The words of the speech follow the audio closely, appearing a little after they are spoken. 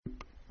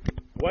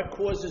What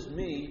causes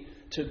me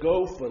to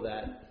go for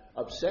that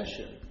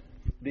obsession?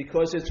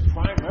 Because it's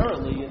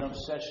primarily an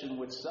obsession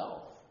with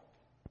self.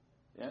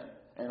 Yeah?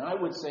 And I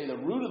would say the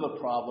root of the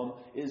problem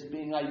is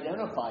being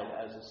identified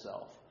as a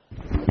self.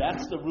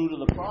 That's the root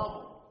of the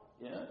problem.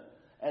 Yeah?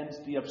 And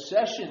the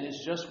obsession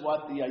is just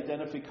what the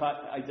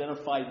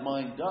identified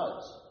mind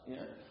does.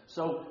 Yeah?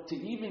 So to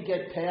even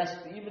get past,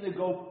 even to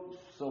go,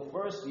 so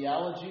first the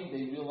allergy,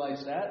 they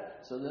realized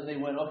that. So then they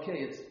went,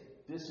 okay,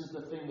 this is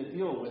the thing to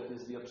deal with,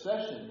 is the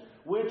obsession.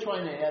 We're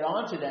trying to add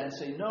on to that and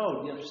say,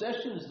 no, the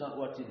obsession is not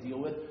what you deal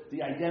with.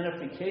 The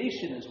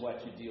identification is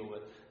what you deal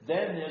with.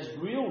 Then there's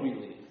real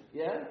relief.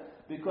 Yeah?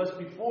 Because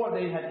before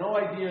they had no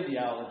idea of the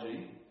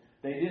allergy.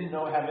 They didn't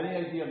have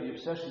any idea of the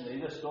obsession. They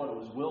just thought it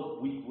was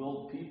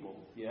weak-willed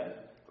people. Yeah?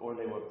 Or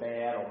they were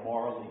bad or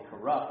morally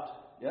corrupt.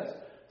 Yes?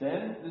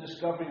 Then the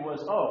discovery was,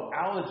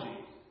 allergy.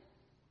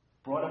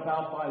 Brought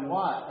about by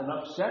what? An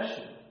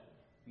obsession.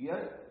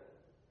 Yeah?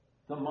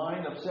 The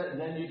mind upset, and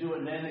then you do it,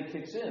 and then it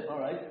kicks in. All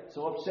right?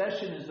 So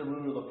obsession is the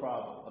root of the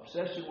problem.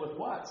 Obsession with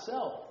what?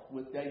 Self.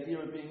 With the idea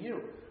of being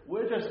you.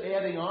 We're just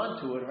adding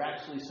on to it, or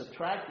actually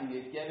subtracting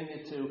it, getting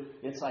it to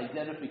its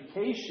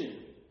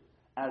identification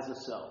as a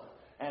self.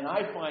 And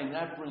I find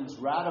that brings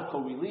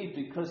radical relief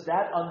because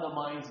that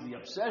undermines the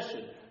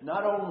obsession.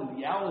 Not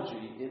only the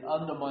allergy, it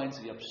undermines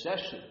the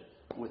obsession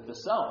with the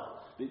self.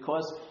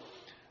 Because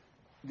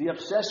the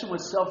obsession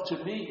with self,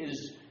 to me,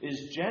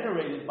 is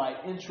generated by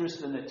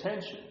interest and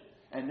attention.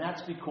 And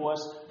that's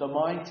because the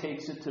mind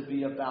takes it to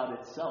be about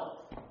itself.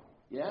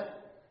 Yeah?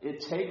 It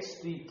takes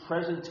the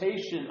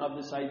presentation of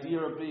this idea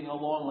of being a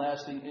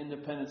long-lasting,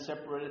 independent,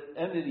 separate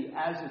entity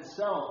as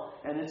itself,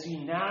 and it's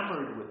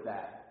enamored with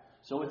that.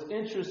 So its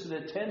interest and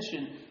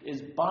attention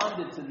is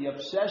bonded to the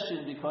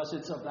obsession because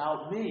it's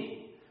about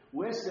me.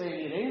 We're saying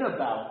it ain't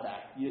about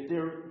that.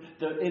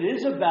 It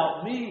is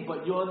about me,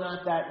 but you're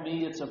not that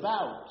me it's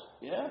about.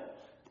 Yeah?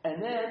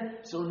 And then,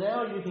 so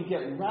now you can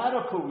get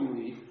radical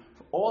relief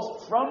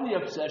from the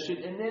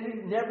obsession, and then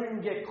you never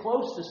even get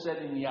close to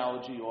setting the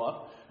allergy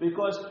off,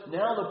 because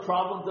now the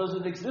problem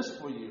doesn't exist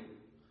for you.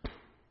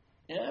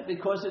 Yeah?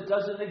 Because it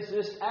doesn't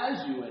exist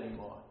as you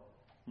anymore.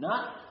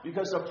 Not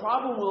because the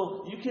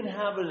problem you can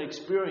have an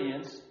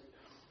experience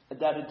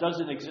that it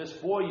doesn't exist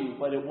for you,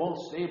 but it won't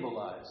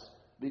stabilize.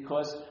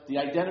 Because the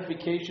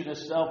identification of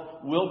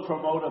self will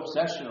promote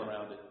obsession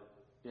around it.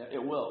 Yeah,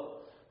 it will.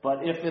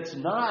 But if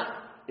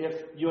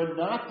you're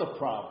not the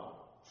problem,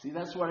 see,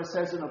 that's what it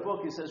says in the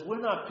book. It says,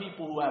 we're not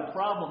people who have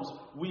problems,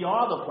 we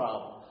are the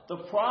problem. The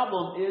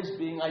problem is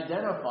being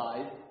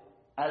identified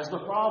as the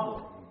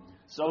problem.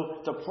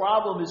 So the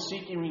problem is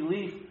seeking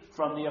relief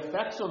from the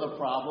effects of the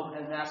problem,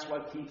 and that's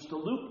what keeps the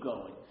loop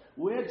going.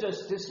 We're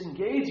just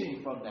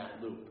disengaging from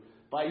that loop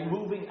by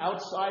moving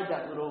outside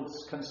that little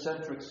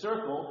concentric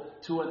circle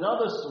to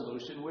another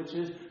solution, which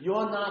is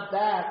you're not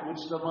that which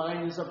the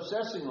mind is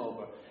obsessing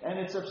over. And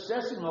it's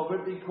obsessing over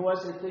it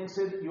because it thinks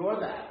that you're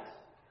that.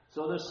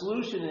 So the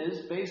solution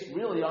is based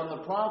really on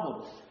the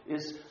problem.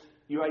 Is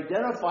you're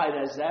identified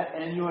as that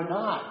and you're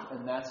not,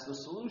 and that's the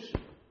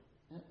solution.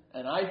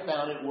 And I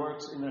found it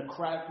works in an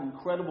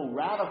incredible,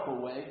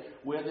 radical way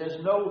where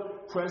there's no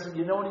present,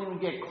 you don't even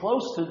get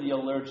close to the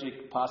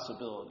allergic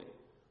possibility.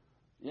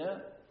 Yeah?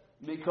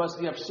 Because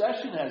the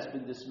obsession has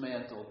been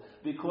dismantled.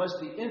 Because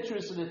the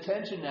interest and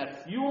attention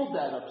that fueled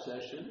that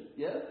obsession,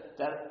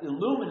 that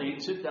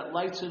illuminates it, that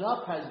lights it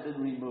up, has been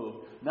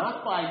removed.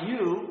 Not by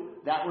you,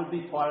 that would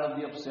be part of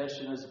the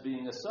obsession as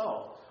being a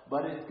self.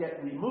 But it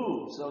gets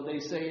removed. So they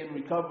say in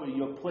recovery,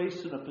 you're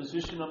placed in a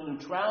position of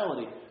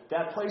neutrality.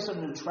 That place of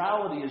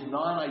neutrality is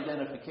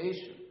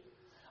non-identification.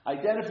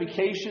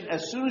 Identification,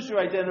 as soon as you're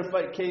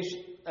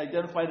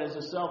identified as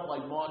a self,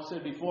 like Mark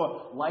said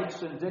before,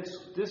 likes and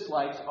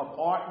dislikes are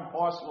part and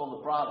parcel of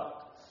the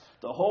product.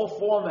 The whole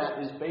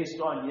format is based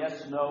on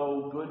yes,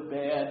 no, good,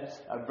 bad,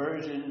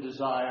 aversion,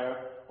 desire,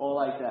 all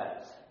like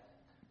that.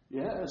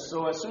 Yeah,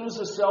 so as soon as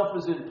the self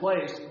is in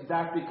place,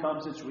 that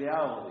becomes its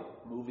reality.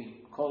 Moving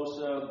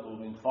closer,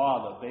 moving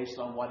farther, based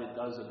on what it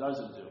does or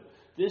doesn't do.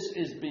 This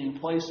is being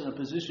placed in a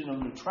position of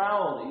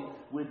neutrality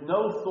with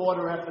no thought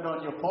or effort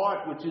on your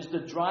part, which is the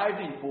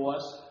driving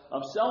force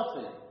of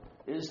selfing,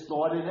 is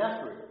thought and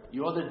effort.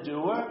 You're the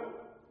doer,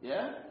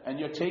 and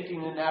you're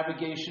taking the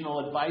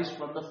navigational advice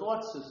from the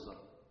thought system.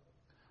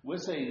 We're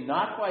saying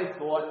not by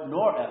thought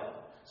nor effort.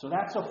 So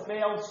that's a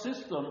failed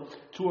system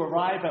to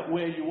arrive at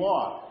where you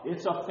are.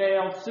 It's a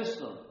failed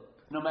system.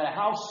 No matter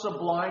how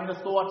sublime the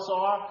thoughts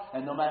are,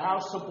 and no matter how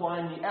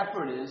sublime the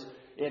effort is,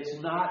 it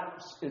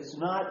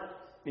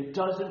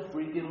doesn't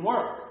freaking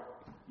work.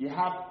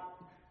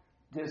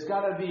 There's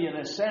got to be, in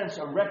a sense,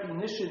 a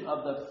recognition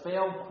of the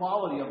failed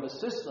quality of the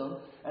system,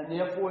 and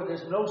therefore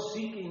there's no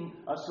seeking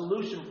a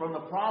solution from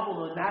the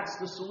problem, and that's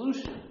the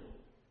solution.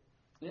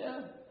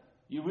 Yeah?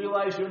 You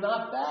realize you're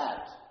not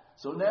that.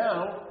 So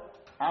now,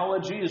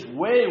 allergy is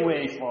way,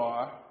 way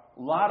far.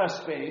 A lot of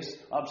space.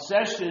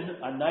 Obsession,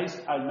 a nice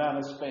amount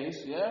of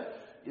space,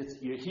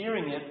 you're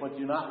hearing it, but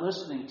you're not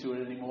listening to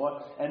it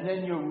anymore. And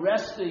then you're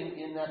resting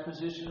in that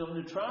position of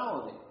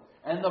neutrality.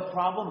 And the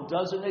problem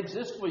doesn't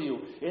exist for you.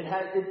 It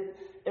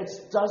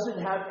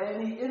doesn't have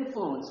any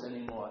influence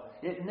anymore.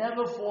 It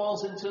never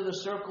falls into the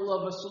circle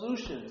of a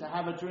solution to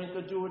have a drink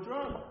or do a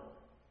drug.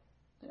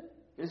 Yeah?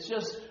 It's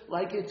just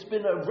like it's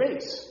been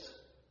erased.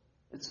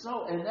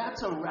 And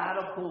that's a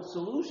radical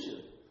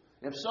solution.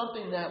 If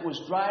something that was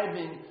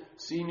driving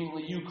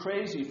seemingly you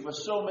crazy for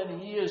so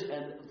many years,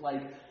 and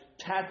like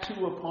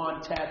tattoo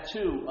upon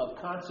tattoo of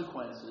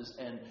consequences,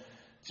 and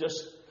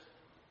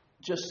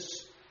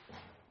just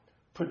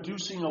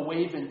producing a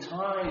wave in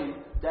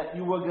time that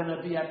you were going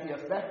to be at the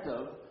effect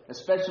of,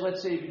 especially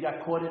let's say if you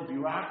got caught in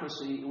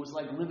bureaucracy, it was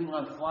like living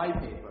on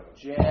flypaper.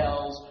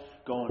 Jails,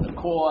 going to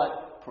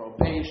court,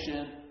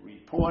 probation,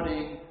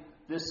 reporting,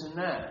 this and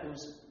that. It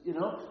was,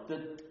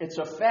 its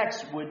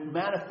effects would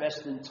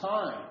manifest in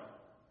time.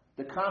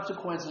 The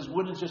consequences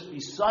wouldn't just be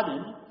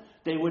sudden,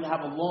 they would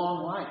have a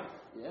long life.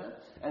 Yeah?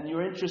 And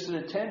your interest and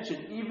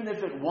attention, even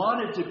if it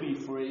wanted to be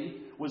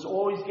free, was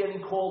always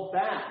getting called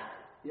back.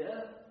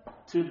 Yeah?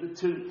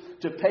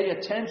 To pay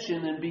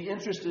attention and be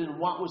interested in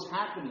what was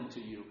happening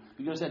to you.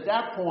 Because at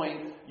that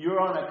point, you're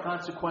on a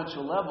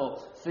consequential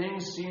level.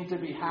 Things seem to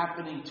be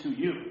happening to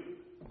you.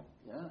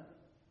 Yeah?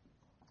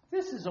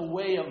 This is a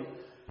way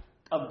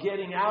of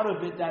getting out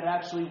of it that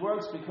actually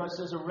works, because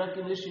there's a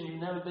recognition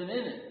you've never been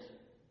in it.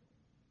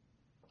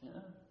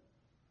 Yeah?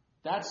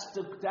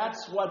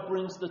 That's what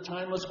brings the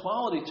timeless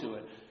quality to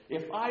it.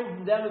 If I've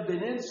never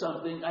been in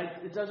something,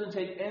 it doesn't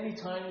take any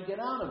time to get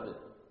out of it.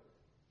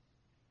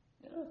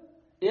 Yeah?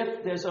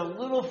 If there's a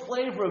little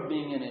flavor of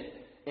being in it,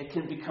 it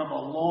can become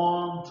a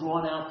long,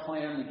 drawn-out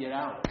plan to get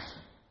out.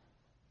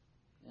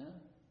 Yeah?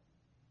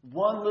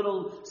 One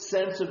little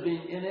sense of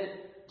being in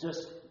it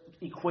just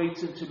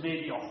equates it to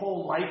maybe a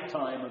whole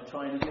lifetime of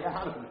trying to get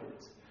out of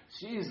it.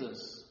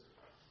 Jesus.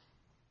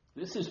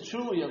 This is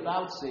truly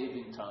about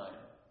saving time.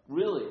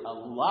 Really, a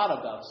lot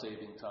about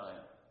saving time.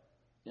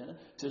 Yeah?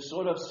 To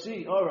sort of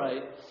see, all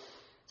right,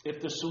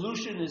 if the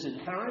solution is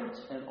inherent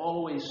and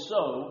always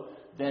so,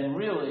 then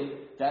really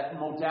that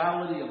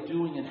modality of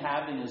doing and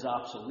having is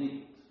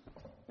obsolete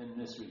in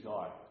this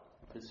regard.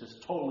 It's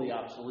just totally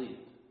obsolete.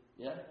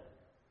 Yeah?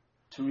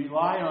 To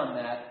rely on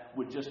that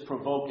would just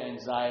provoke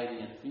anxiety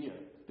and fear,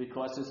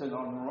 because it's an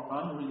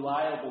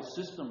unreliable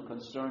system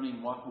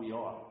concerning what we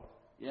are.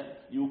 Yeah?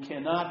 You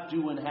cannot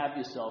do and have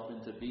yourself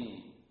into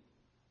being.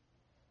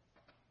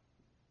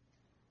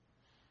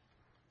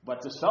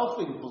 But the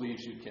selfing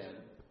believes you can.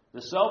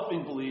 The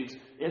selfing believes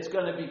it's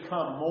going to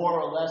become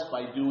more or less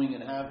by doing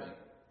and having.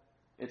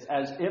 It's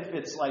as if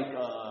it's like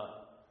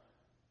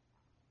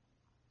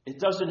it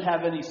doesn't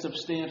have any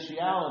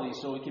substantiality,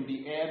 so it can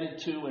be added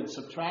to and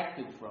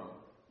subtracted from.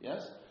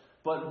 Yes?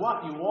 But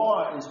what you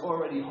are is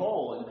already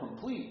whole and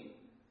complete.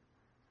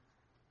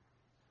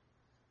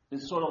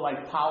 It's sort of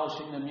like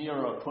polishing the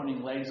mirror or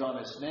putting legs on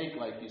a snake,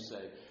 like you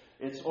say.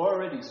 It's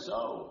already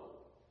so.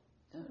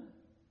 Yeah.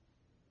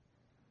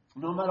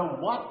 No matter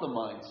what the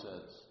mind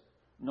says,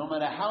 no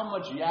matter how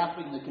much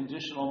yapping the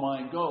conditional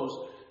mind goes,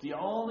 the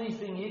only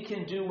thing it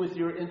can do with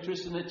your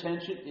interest and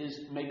attention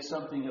is make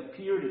something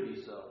appear to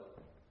be so.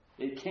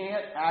 It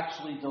can't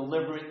actually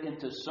deliver it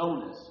into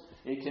soness.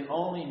 It can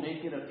only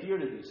make it appear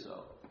to be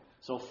so.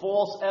 So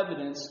false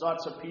evidence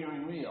starts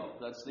appearing real.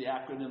 That's the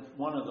acronym,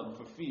 one of them,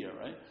 for fear,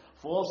 right?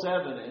 False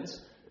evidence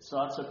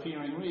starts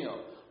appearing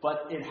real.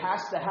 But it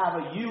has to have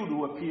a you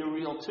to appear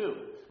real too.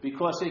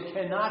 Because it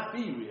cannot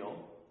be real.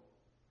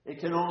 It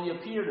can only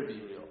appear to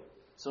be real.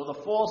 So the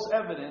false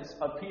evidence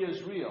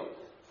appears real.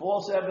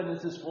 False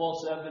evidence is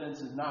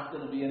not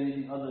going to be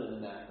anything other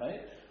than that,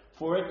 right?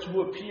 For it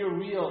to appear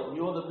real,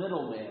 you're the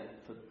middleman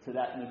to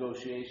that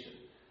negotiation.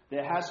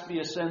 There has to be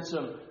a sense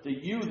of the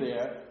you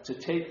there to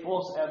take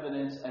false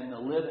evidence and to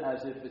live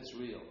as if it's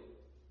real.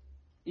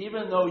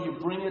 Even though you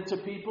bring it to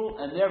people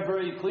and they're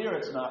very clear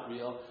it's not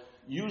real,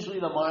 usually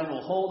the mind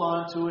will hold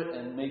on to it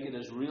and make it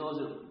as real as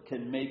it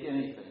can make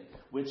anything,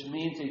 which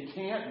means it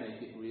can't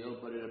make it real,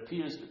 but it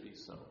appears to be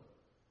so.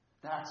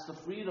 That's the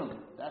freedom.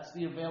 That's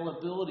the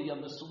availability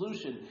of the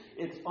solution.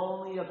 It's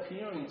only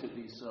appearing to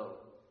be so.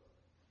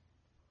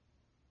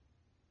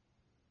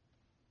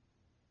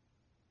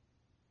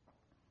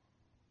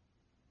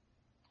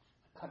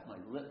 I cut my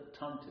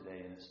tongue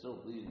today and it's still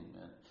bleeding,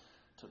 man.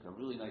 Took a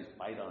really nice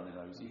bite on it.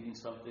 I was eating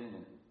something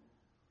and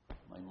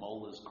my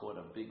molars caught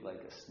a big,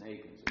 like a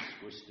snake, and just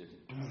squished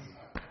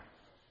it.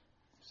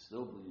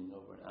 Still bleeding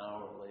over an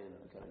hour later.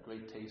 I got a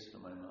great taste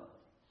in my mouth.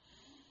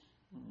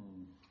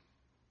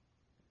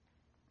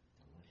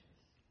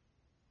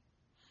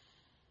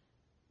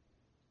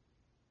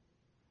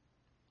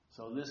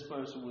 So this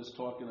person was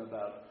talking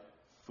about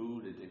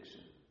food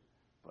addiction.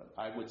 But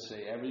I would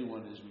say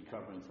everyone is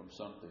recovering from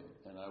something.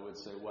 And I would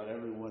say what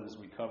everyone is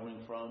recovering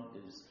from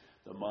is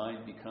the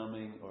mind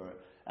becoming or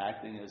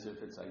acting as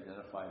if it's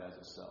identified as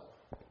a self.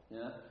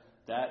 Yeah?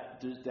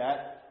 That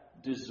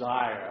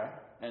desire,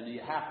 and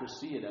you have to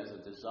see it as a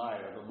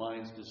desire, the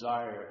mind's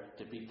desire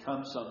to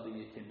become something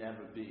it can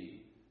never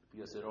be,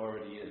 because it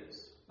already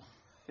is.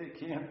 It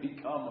can't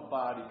become a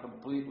body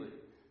completely.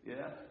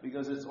 Yeah?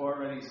 Because it's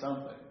already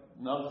something.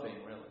 Nothing,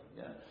 really.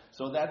 Yeah?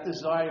 So that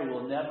desire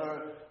will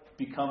never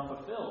become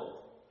fulfilled.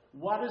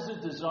 What is a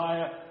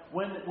desire,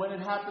 when it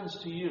happens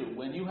to you,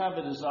 when you have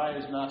a desire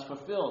is not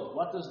fulfilled,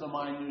 what does the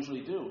mind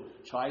usually do?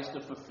 Tries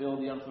to fulfill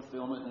the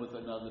unfulfillment with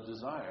another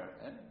desire.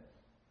 Okay?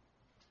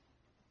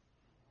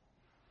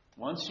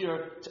 Once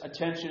your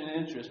attention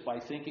and interest, by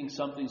thinking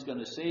something's going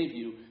to save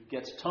you,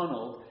 gets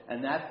tunneled,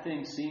 and that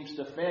thing seems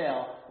to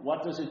fail,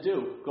 what does it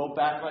do? Go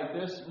back like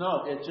this?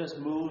 No, it just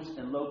moves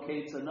and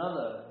locates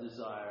another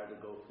desire to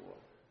go for.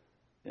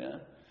 Yeah?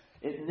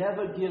 It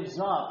never gives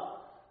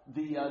up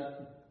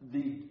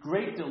the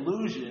great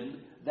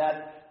delusion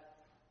that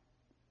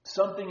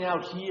something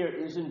out here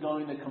isn't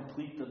going to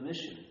complete the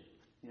mission.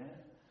 Yeah?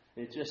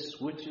 It just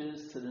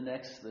switches to the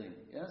next thing.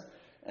 Yes?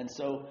 And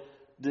so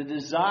the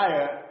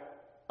desire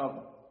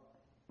of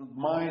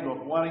mind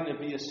of wanting to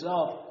be a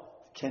self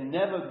can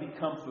never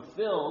become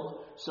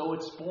fulfilled, so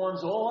it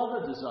spawns all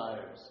other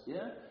desires.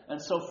 Yeah?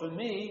 And so for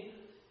me,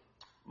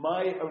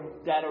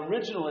 that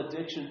original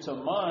addiction to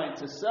mind,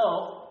 to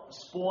self,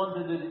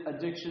 spawned the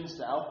addictions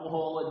to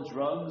alcohol and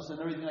drugs and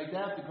everything like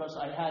that because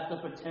I had the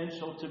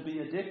potential to be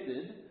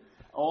addicted.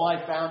 All I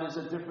found is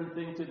a different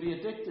thing to be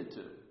addicted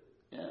to.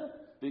 Yeah?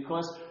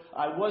 Because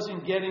I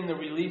wasn't getting the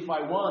relief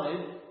I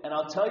wanted, and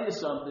I'll tell you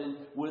something,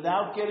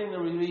 without getting the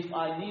relief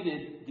I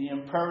needed, the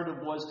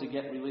imperative was to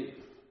get relief.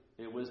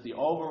 It was the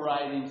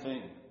overriding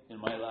thing in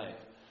my life.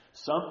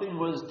 Something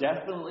was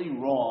definitely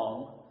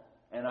wrong,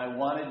 and I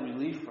wanted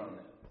relief from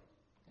it.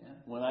 Yeah?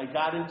 When I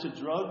got into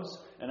drugs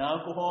and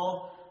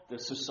alcohol, the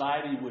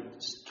society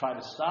would try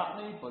to stop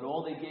me, but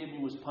all they gave me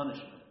was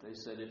punishment. They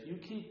said, if you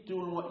keep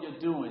doing what you're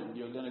doing,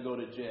 you're going to go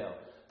to jail.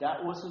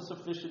 That wasn't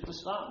sufficient to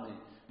stop me,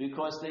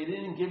 because they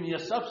didn't give me a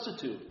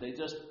substitute. They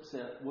just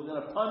said, we're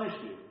going to punish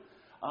you.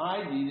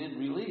 I needed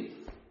relief.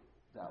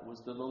 That was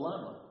the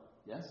dilemma.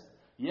 Yes?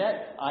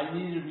 Yet, I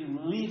needed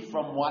relief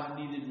from what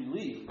needed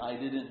relief. I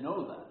didn't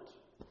know that.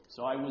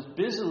 So I was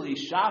busily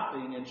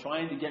shopping and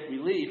trying to get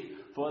relief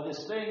for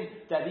this thing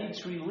that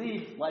eats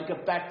relief like a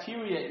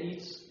bacteria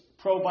eats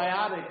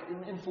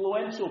probiotic,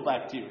 influential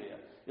bacteria.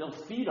 It'll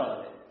feed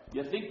on it.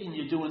 You're thinking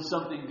you're doing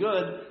something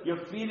good,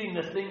 you're feeding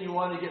the thing you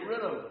want to get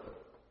rid of.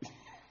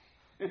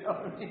 You know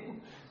what I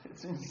mean?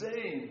 It's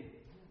insane.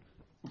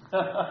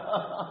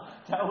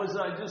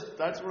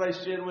 That's what I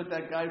shared with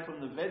that guy from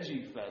the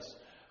Veggie Fest.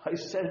 I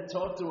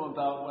talked to him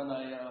about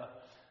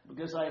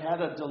because I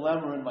had a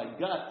dilemma in my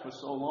gut for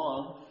so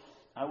long,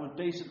 I would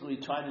basically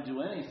try to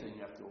do anything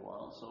after a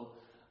while. So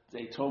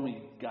they told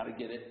me, got to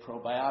get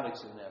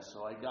probiotics in there.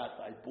 So I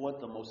bought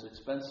the most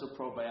expensive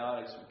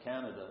probiotics from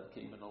Canada. It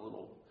came in a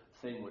little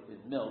thing with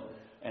milk,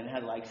 and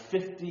had like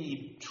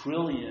 50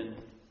 trillion,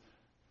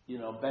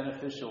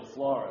 beneficial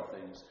flora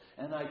things.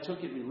 And I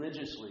took it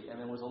religiously,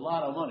 and it was a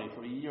lot of money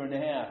for a year and a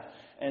half.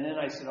 And then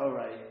I said, all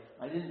right,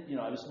 I didn't,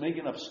 I was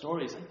making up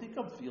stories. I think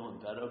I'm feeling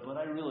better, but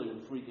I really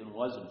freaking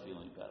wasn't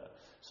feeling better.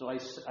 So I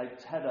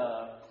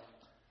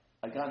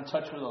got in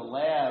touch with a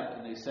lab,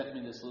 and they sent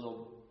me this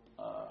little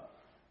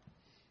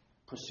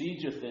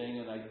procedure thing,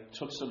 and I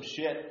took some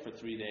shit for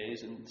 3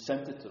 days and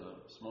sent it to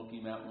them,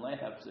 Smoky Mountain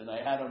Labs, and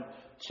I had them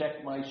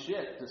check my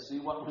shit to see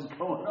what was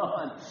going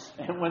on.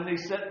 And when they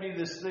sent me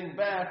this thing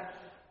back,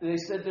 they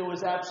said there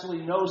was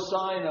absolutely no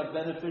sign of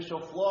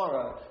beneficial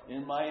flora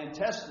in my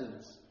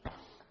intestines.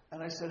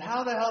 And I said,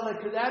 how the hell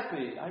could that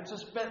be? I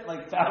just spent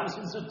like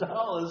thousands of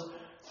dollars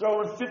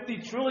throwing 50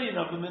 trillion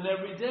of them in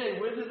every day.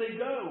 Where did they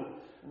go?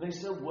 And they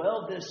said,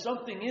 well, there's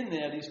something in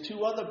there, these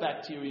two other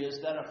bacteria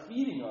that are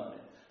feeding on it.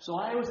 So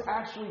I was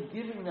actually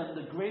giving them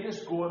the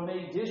greatest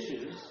gourmet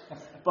dishes,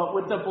 but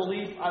with the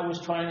belief I was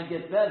trying to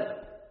get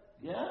better.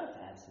 Yeah?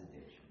 That's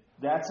addiction.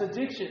 That's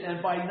addiction.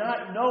 And by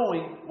not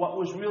knowing what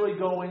was really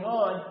going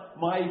on,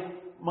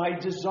 my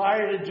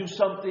desire to do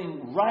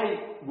something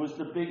right was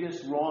the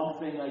biggest wrong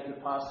thing I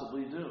could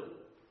possibly do.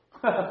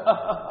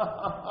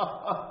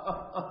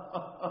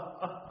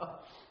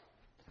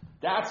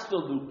 That's the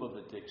loop of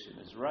addiction,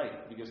 is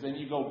right. Because then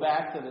you go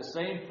back to the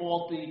same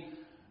faulty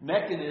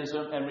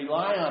mechanism and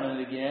rely on it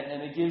again,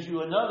 and it gives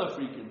you another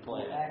freaking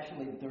plan. Well,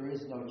 actually, there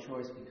is no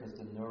choice, because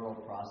the neural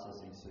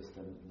processing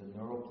system, the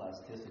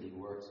neuroplasticity,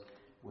 works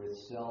with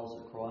cells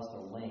across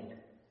a link,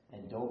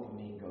 and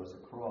dopamine goes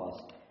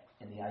across,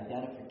 and the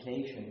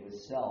identification with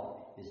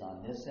self is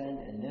on this end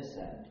and this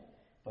end,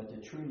 but the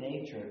true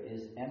nature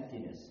is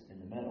emptiness in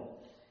the middle.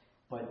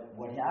 But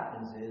what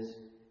happens is,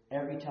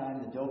 every time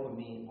the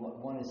dopamine,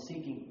 one is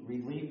seeking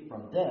relief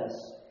from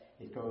this,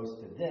 it goes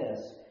to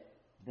this.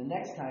 The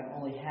next time,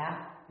 only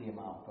half the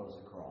amount goes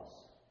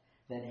across.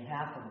 Then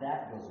half of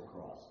that goes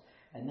across.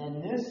 And then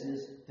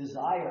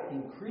desire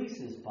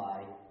increases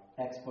by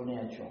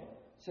exponential.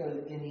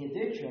 So in the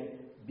addiction,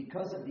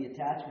 because of the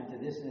attachment to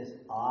this and this,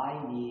 I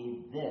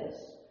need this.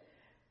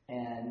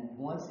 And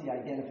once the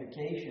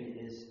identification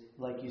is,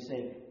 like you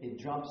say, it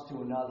jumps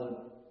to another,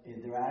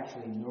 they're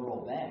actually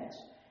neural banks.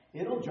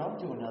 It'll jump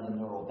to another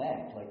neural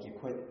bank, like you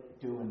quit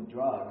doing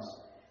drugs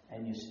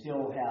and you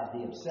still have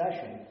the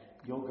obsession,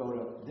 you'll go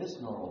to this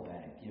neural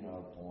bank,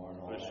 porn,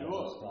 all that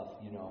other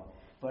stuff,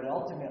 But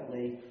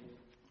ultimately,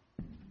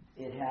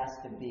 it has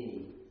to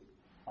be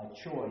a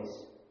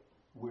choice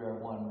where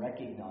one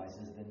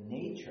recognizes the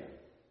nature,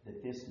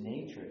 that this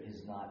nature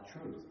is not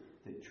truth.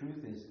 The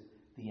truth is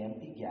the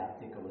empty gap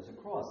that goes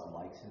across,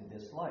 likes and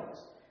dislikes,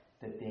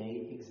 that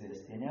they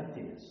exist in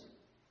emptiness.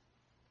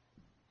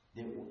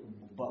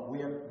 But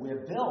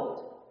we're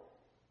built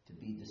to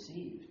be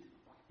deceived.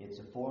 It's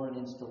a foreign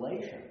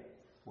installation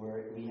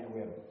where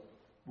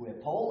we're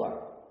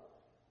polar.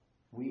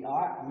 We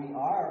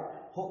are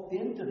hooked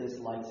into this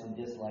likes and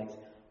dislikes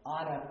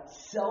on a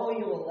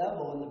cellular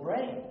level in the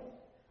brain.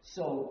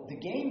 So the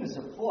game is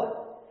afoot,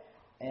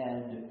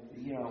 and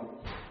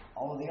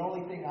the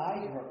only thing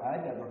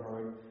I've ever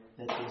heard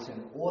that there's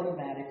an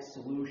automatic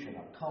solution,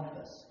 a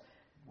compass,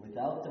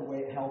 without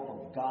the help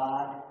of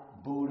God,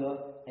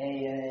 Buddha,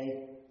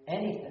 AA,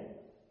 anything.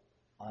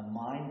 A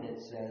mind that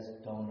says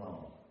don't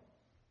know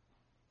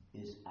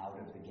is out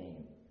of the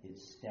game.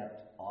 It's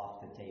stepped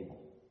off the table.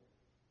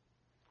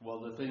 Well,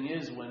 the thing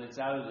is, when it's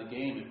out of the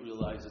game, it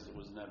realizes it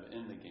was never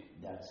in the game.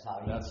 That's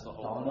how That's the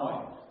whole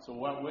point. So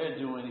what we're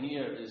doing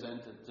here is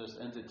just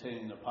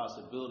entertaining the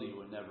possibility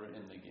we're never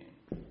in the game.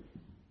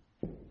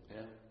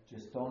 Yeah?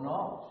 Just don't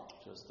know.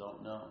 Just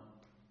don't know.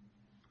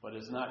 But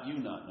it's not you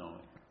not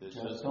knowing. It's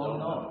just don't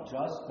know.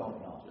 Just don't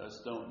know.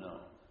 Just don't know.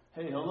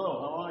 Hey, hello,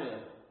 how are you?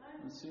 I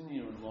haven't seen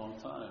you in a long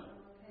time.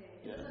 Okay.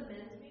 Yeah. Is this a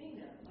men's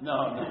meeting?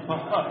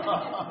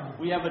 No.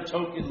 We have a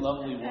token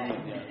lovely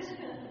woman, yes.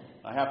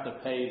 I have to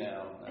pay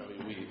now every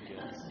week,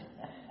 yes.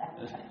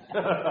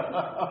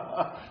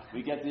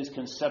 We get these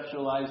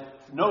conceptualized,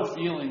 no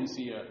feelings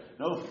here.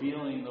 No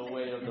feeling the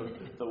way of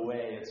the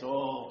way. It's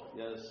all,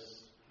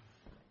 yes.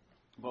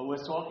 But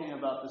we're talking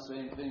about the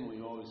same thing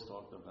we always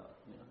talked about.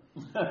 Yeah.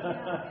 Yeah, I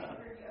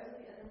heard you. I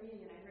was at the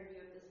meeting and I heard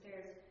you up the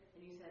stairs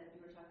and you said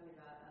you were talking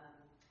about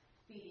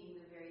feeding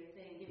the very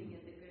thing, giving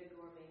it the good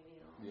gourmet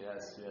meal.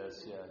 Yes.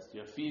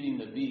 You're feeding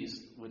the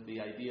beast with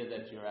the idea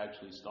that you're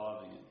actually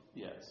starving it.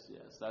 Yes.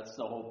 That's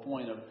the whole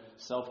point of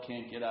self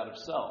can't get out of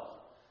self.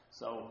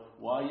 So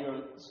while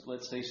you're,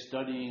 let's say,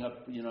 studying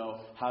up,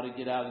 how to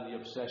get out of the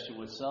obsession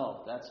with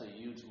self, that's a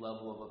huge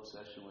level of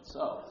obsession with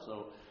self.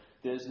 So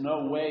there's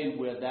no way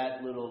where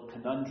that little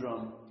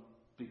conundrum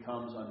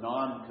becomes a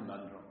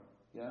non-conundrum.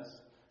 Yes?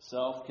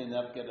 Self can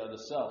never get out of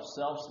self.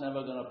 Self's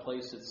never going to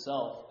place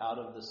itself out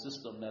of the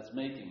system that's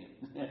making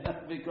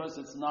it because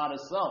it's not a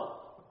self.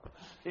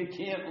 It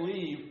can't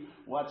leave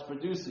what's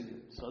producing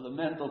it. So the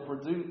mental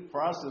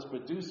process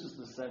produces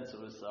the sense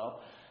of a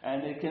self,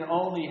 and it can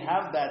only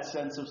have that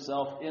sense of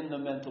self in the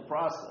mental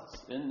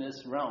process, in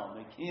this realm.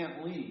 It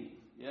can't leave,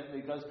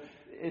 because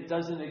it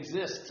doesn't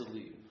exist to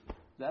leave.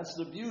 That's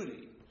the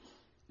beauty.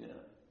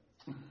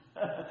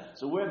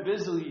 So we're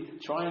busily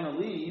trying to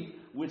leave,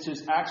 which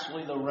is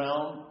actually the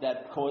realm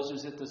that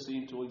causes it to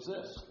seem to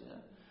exist.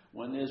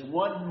 When there's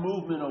one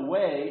movement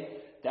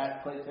away,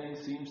 that thing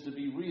seems to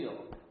be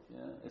real.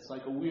 It's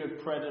like a weird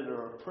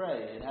predator or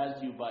prey. It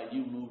has you by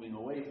you moving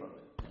away from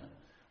it.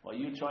 While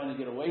you're trying to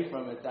get away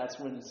from it, that's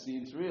when it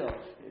seems real.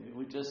 If you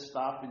would just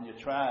stop in your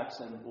tracks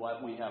and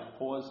what we have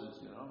pauses,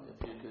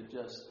 if you could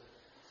just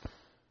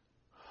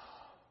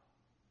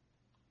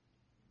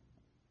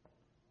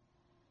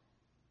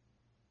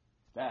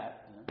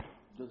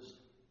just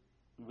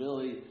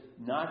really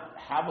not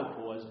have a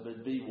pause,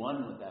 but be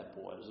one with that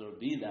pause, or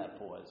be that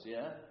pause,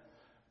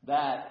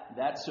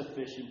 that's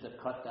sufficient to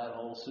cut that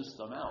whole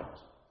system out.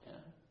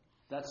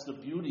 That's the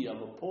beauty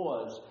of a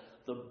pause.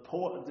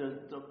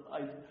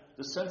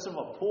 The sense of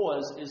a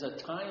pause is a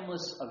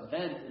timeless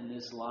event in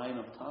this line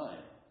of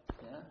time.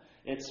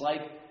 It's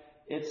like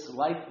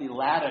the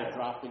ladder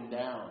dropping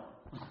down.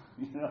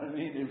 You know what I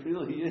mean? It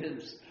really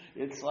is.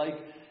 It's like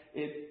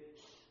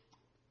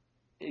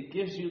it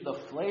gives you the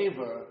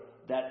flavor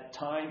that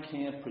time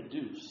can't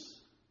produce.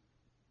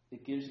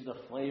 It gives you the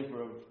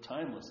flavor of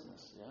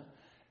timelessness,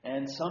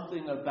 And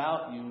something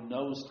about you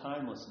knows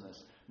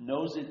timelessness,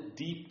 knows it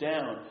deep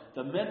down.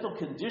 The mental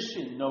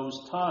condition knows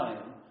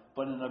time,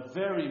 but in a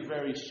very,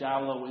 very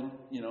shallow,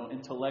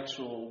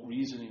 intellectual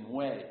reasoning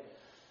way.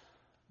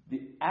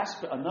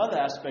 Another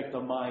aspect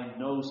of mind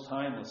knows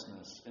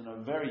timelessness in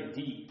a very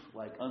deep,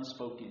 like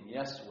unspoken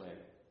yes way.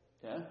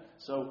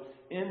 So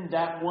in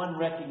that one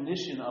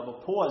recognition of a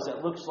pause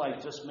that looks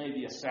like just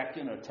maybe a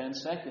second or 10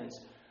 seconds,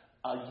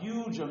 a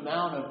huge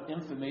amount of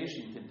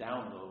information can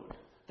download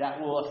that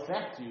will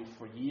affect you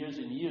for years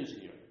and years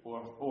here,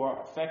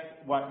 or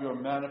affect what you're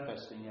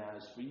manifesting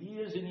as for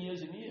years and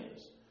years and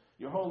years.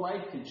 Your whole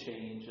life can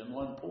change in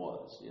one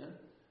pause.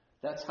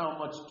 That's how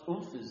much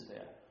oomph is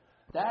there.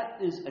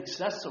 That is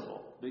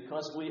accessible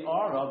because we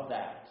are of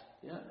that.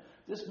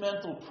 This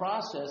mental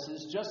process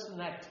is just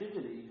an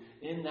activity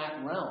in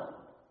that realm.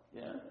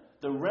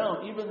 The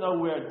realm, even though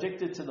we're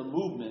addicted to the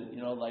movement,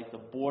 like the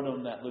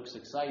boredom that looks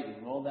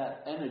exciting, all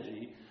that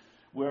energy,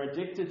 we're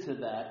addicted to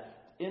that.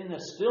 In the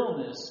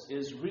stillness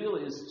is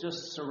just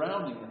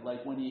surrounding it.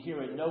 Like when you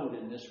hear a note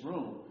in this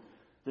room,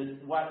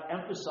 what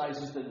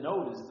emphasizes the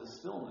note is the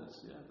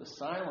stillness. The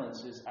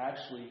silence is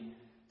actually,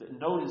 the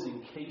note is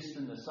encased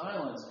in the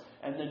silence,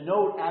 and the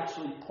note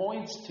actually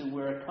points to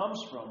where it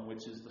comes from,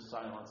 which is the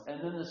silence.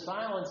 And then the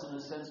silence, in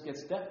a sense,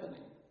 gets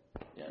deafening.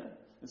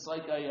 It's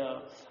like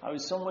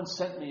someone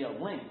sent me a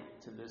link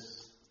to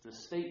this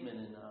statement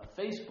in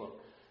Facebook.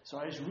 So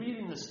I was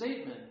reading the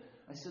statement.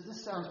 I said,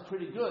 this sounds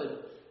pretty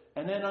good.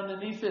 And then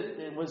underneath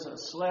it was a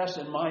slash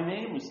and my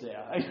name was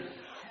there.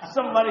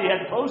 Somebody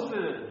had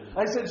posted it.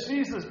 I said,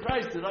 Jesus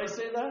Christ, did I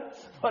say that?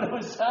 But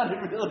it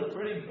sounded really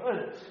pretty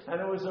good. And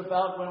it was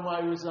about when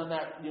I was on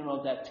that,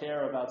 that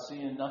tear about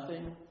seeing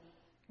nothing.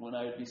 When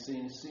I would be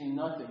seeing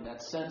nothing,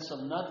 that sense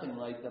of nothing,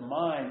 like the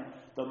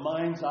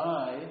mind's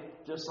eye,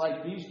 just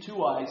like these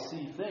two eyes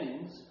see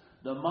things,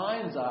 the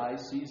mind's eye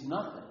sees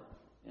nothing.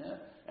 Yeah?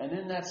 And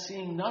in that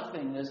seeing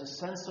nothing, there's a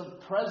sense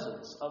of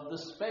presence of the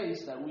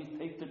space that we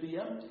take to be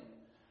empty.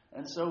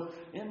 And so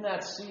in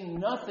that seeing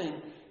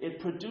nothing, it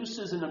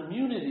produces an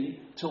immunity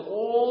to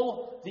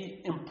all the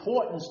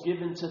importance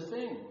given to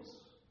things.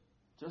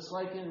 Just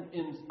like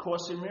in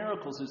Course in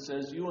Miracles, it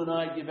says, you and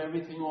I give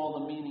everything all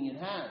the meaning it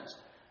has.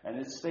 And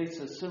it states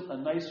a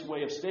nice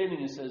way of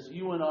stating it. It says,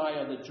 you and I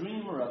are the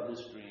dreamer of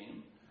this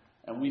dream,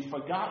 and we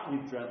forgot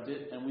we've dreamt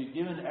it, and we've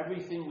given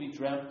everything we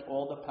dreamt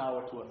all the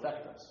power to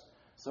affect us.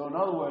 So in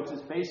other words,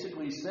 it's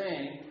basically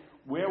saying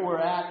where we're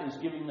at is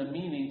giving the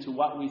meaning to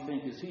what we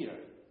think is here.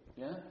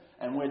 Yeah?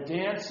 And we're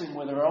dancing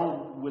with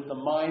the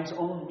mind's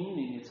own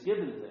meaning it's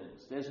given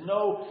things. There's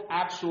no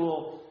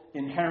actual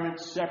inherent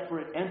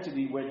separate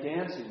entity we're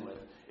dancing with.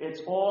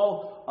 It's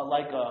all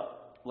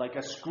like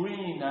a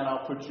screen that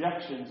our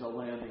projections are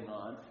landing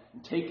on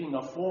and taking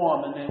a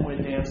form, and then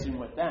we're dancing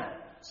with that.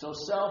 So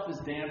self is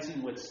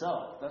dancing with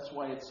self. That's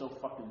why it's so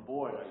fucking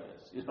bored, I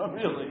guess.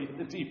 Really,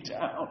 deep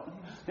down.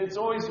 It's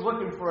always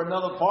looking for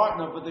another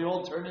partner, but they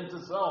all turn into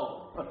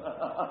self.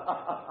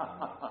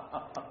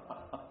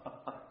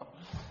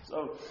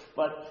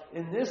 But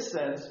in this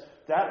sense,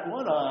 that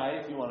one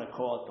eye, if you want to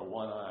call it the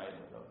one eye,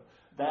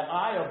 that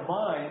eye of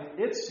mind,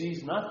 it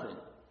sees nothing.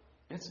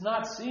 It's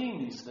not seeing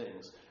these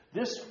things.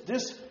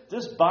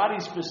 This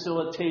body's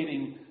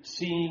facilitating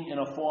seeing in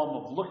a form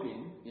of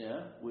looking,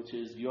 yeah, which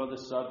is you're the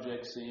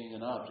subject seeing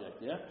an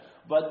object, yeah.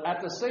 But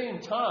at the same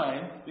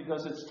time,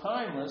 because it's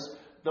timeless,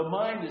 the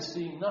mind is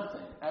seeing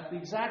nothing. At the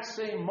exact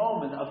same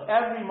moment of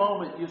every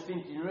moment you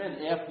think you're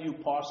in, after you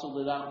parceled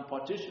it out and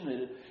partitioned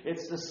it,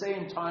 it's the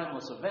same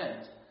timeless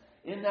event.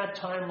 In that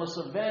timeless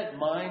event,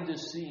 mind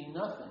is seeing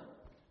nothing,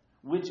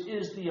 which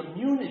is the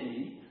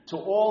immunity to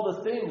all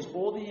the things,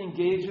 all the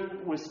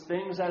engagement with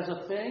things as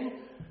a thing.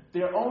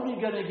 They're only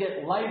going to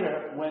get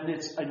lighter when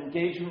it's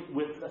engagement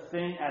with a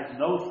thing as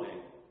no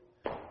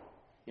thing.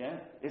 Yeah?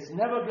 It's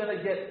never going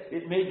to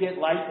it may get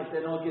light, but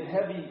then it'll get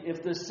heavy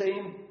if the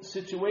same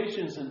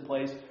situation's in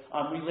place.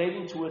 I'm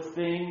relating to a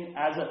thing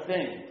as a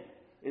thing.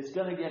 It's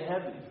going to get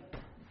heavy.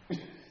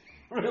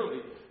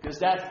 Really. Because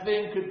that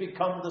thing could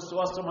become the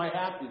source of my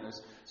happiness.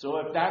 So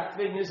if that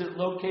thing isn't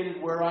located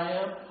where I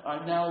am,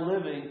 I'm now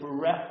living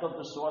bereft of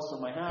the source of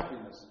my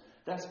happiness.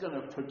 That's going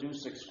to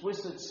produce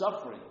exquisite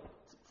suffering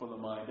for the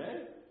mind,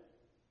 eh?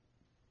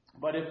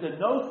 But if the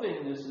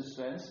no-thingness is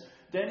sensed,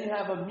 then you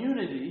have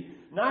immunity,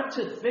 not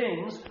to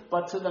things,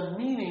 but to the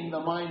meaning the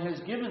mind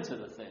has given to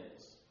the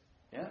things.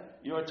 Yeah?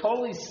 You're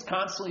totally,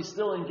 constantly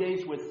still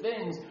engaged with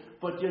things,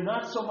 but you're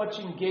not so much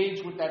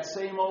engaged with that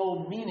same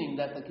old meaning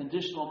that the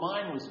conditional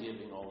mind was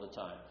giving all the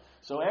time.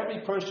 So every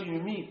person you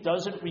meet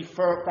doesn't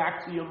refer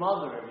back to your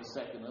mother every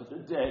second of the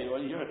day, or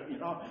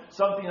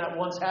something that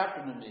once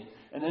happened to me.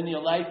 And then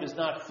your life is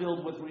not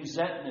filled with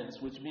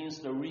resentments, which means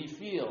to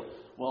re-feel.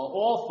 Well,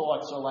 all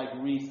thoughts are like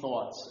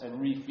re-thoughts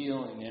and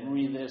re-feeling and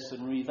re-this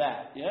and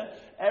re-that. Yeah?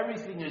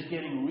 Everything is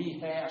getting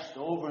rehashed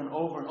over and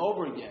over and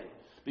over again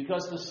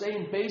because the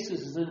same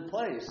basis is in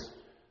place.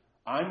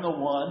 I'm the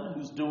one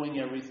who's doing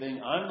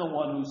everything. I'm the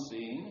one who's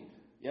seeing.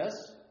 Yes?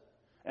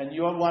 And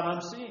you're what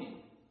I'm seeing.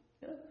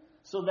 Yeah?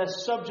 So that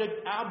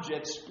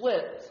subject-object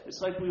split, it's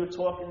like we were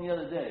talking the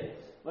other day.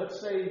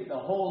 Let's say the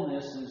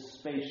wholeness is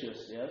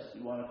spacious, yes?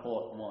 You want to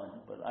call it one,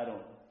 but I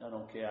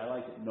don't care. I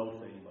like it no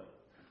thing, but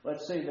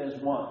let's say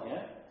there's one,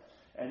 yeah?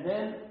 And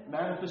then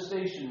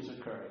manifestations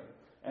occurring.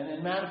 And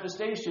in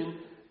manifestation,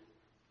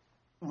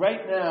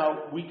 right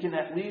now, we can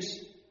at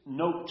least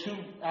note two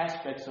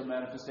aspects of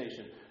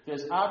manifestation.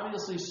 There's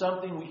obviously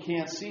something we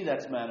can't see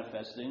that's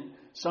manifesting,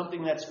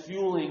 something that's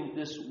fueling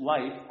this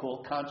life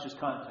called conscious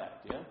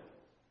contact, yeah?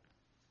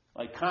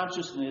 Like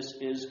consciousness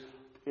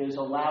is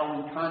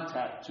allowing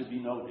contact to be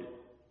noted,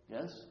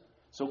 yes?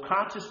 So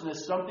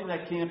consciousness, something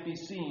that can't be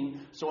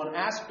seen. So an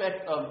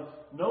aspect of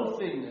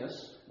no-thingness,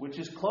 which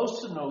is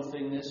close to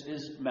no-thingness,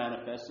 is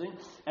manifesting.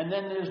 And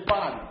then there's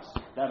bodies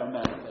that are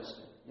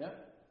manifesting, yeah?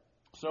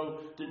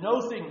 So the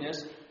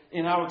no-thingness,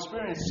 in our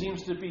experience,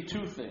 seems to be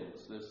two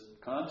things. There's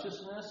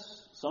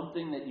consciousness,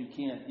 something that you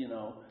can't,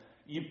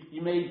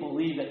 you may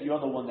believe that you're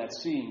the one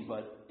that's seeing,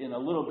 but in a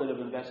little bit of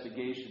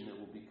investigation, it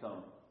will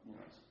become,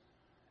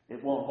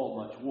 it won't hold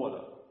much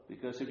water.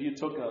 Because if you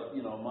took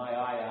my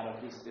eye out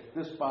of this, if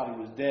this body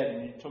was dead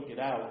and you took it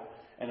out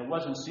and it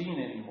wasn't seen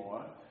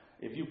anymore,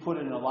 if you put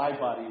it in a live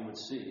body, you would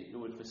see. It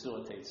would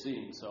facilitate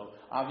seeing. So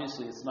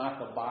obviously it's not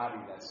the body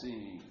that's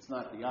seeing. It's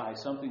not the eye.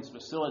 Something's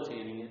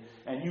facilitating it,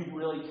 and you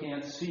really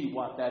can't see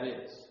what that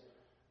is.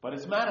 But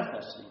it's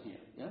manifesting here.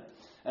 Yeah?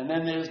 And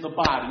then there's the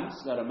bodies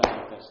that are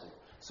manifesting.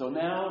 So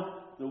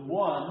now the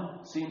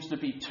one seems to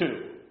be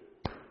two,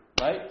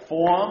 right?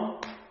 Form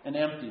and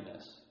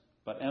emptiness.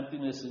 But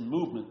emptiness in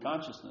movement,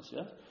 consciousness,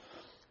 yes?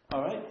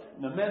 All right?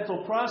 The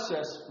mental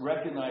process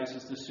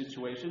recognizes the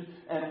situation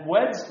and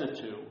weds the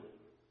two.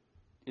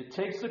 It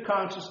takes the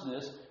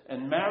consciousness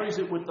and marries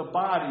it with the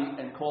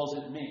body and calls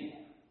it me.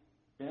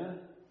 Yeah?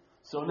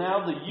 So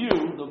now the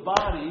you, the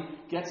body,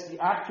 gets the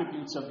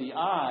attributes of the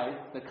I,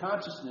 the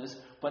consciousness,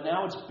 but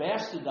now it's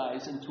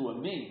bastardized into a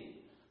me.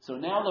 So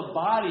now the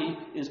body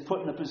is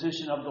put in the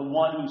position of the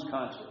one who's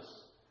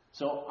conscious.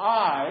 So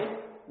I,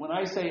 when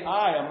I say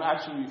I, I'm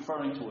actually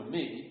referring to a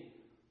me.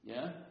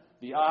 Yeah?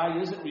 The I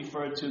isn't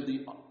referred to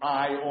the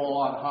I,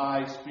 all on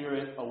high,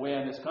 spirit,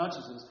 awareness,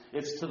 consciousness.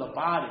 It's to the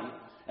body.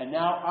 And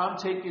now I'm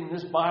taking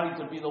this body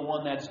to be the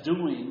one that's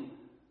doing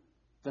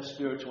the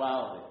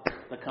spirituality,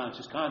 the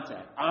conscious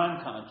contact.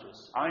 I'm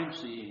conscious. I'm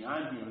seeing.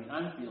 I'm hearing.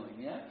 I'm feeling.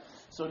 Yeah?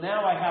 So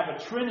now I have a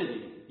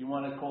trinity. You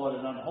want to call it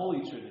an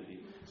unholy trinity.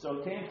 So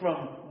it came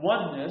from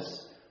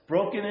oneness,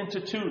 broken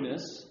into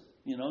two-ness,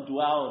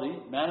 duality,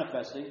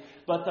 manifesting.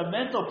 But the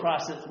mental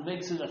process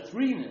makes it a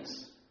threeness.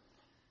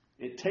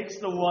 It takes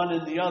the one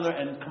and the other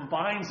and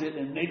combines it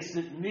and makes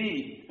it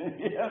me.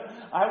 Yeah?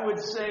 I would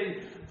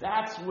say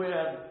that's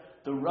where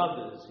the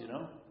rub is,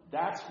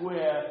 That's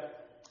where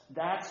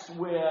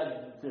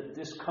the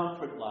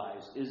discomfort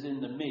lies, is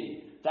in the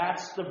me.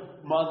 That's the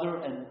mother,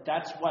 and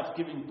that's what's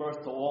giving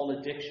birth to all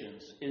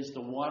addictions, is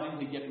the wanting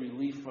to get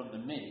relief from the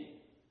me.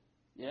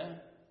 Yeah?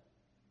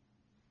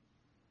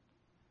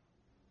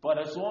 But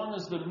as long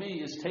as the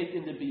me is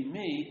taken to be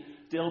me,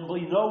 there'll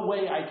be no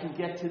way I can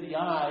get to the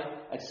I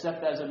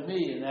except as a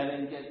me, and that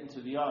ain't getting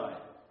to the I.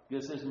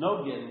 Because there's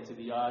no getting to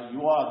the I,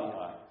 you are the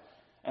I.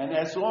 And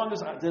as long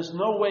as there's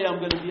no way I'm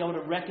going to be able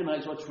to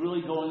recognize what's really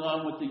going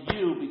on with the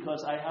you,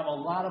 because I have a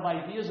lot of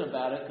ideas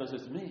about it, because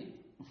it's me.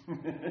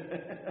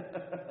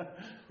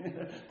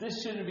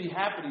 This shouldn't be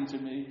happening to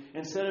me.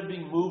 Instead of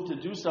being moved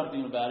to do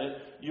something about it,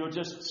 you're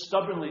just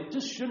stubbornly,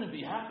 this shouldn't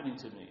be happening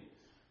to me.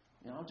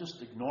 I'll just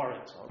ignore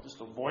it. I'll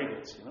just avoid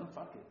it.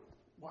 Fuck it.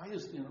 Why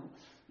is,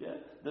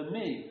 the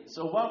me.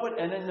 So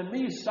and then the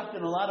me is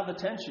sucking a lot of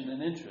attention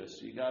and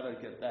interest. You got to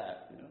get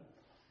that,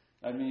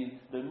 I mean,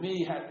 the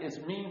me, its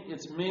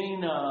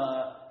main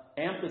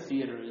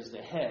amphitheater is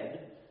the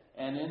head,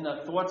 and in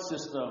the thought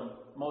system,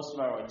 most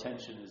of our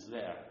attention is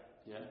there.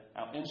 Yeah,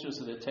 our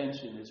interest and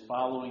attention is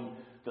following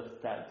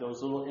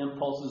those little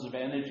impulses of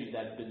energy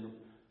that have been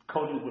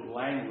coated with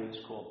language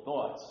called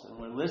thoughts, and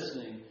we're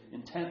listening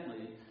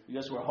intently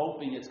because we're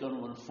hoping it's going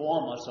to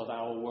inform us of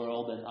our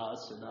world and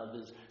us and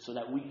others, so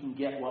that we can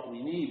get what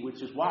we need,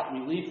 which is what?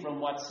 Relief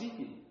from what's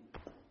seeking.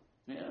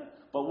 Yeah.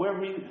 But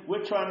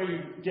we're trying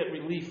to get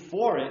relief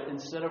for it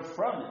instead of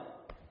from it.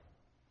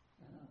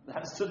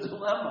 That's the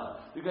dilemma.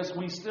 Because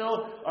we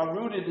still are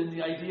rooted in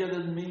the idea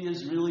that me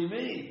is really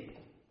me.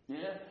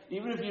 Yeah?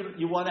 Even if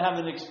you want to have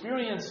an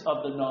experience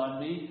of the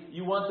non-me,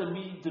 you want the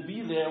me to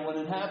be there when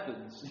it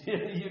happens.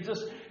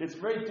 It's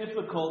very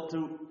difficult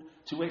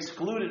to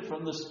exclude it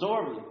from the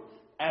story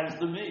as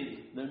the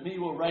me. The me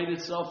will write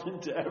itself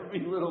into every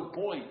little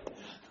point.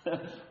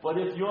 But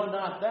if you're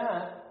not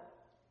that,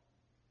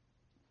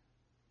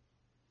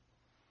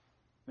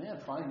 man,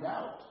 find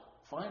out.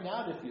 Find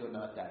out if you're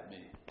not that me.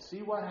 See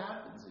what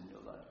happens in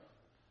your life.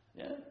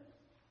 Yeah?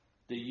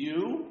 The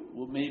you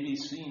will may be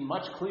seen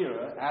much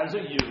clearer as a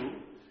you,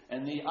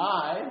 and the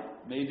I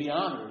may be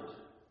honored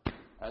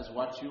as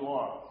what you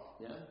are.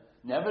 Yeah?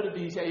 Never to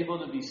be able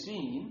to be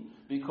seen,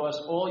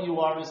 because all you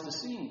are is the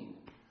seeing.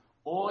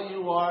 All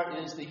you are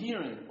is the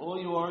hearing.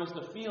 All you are is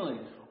the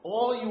feeling.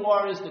 All you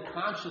are is the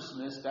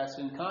consciousness that's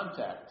in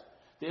contact.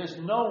 There's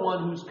no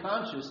one who's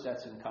conscious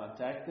that's in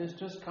contact. There's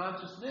just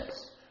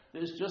consciousness.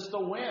 There's just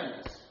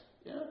awareness.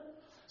 Yeah?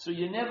 So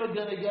you're never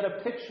going to get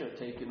a picture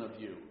taken of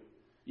you.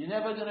 You're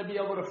never going to be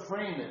able to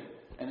frame it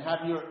and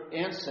have your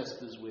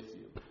ancestors with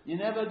you. You're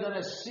never going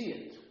to see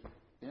it.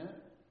 Yeah?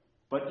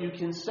 But you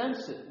can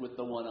sense it with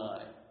the one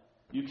eye.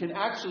 You can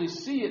actually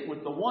see it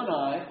with the one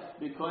eye,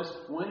 because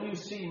when you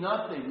see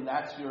nothing,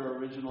 that's your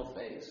original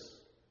face.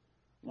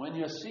 When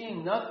you're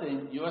seeing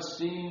nothing, you're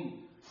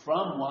seeing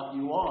from what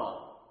you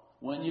are.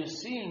 When you're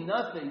seeing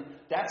nothing,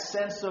 that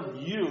sense of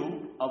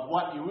you, of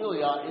what you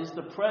really are, is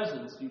the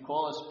presence. You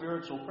call it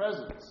spiritual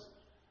presence.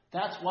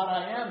 That's what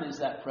I am, is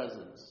that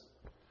presence.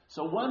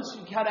 So once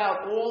you cut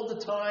out all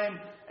the time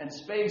and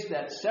space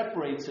that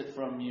separates it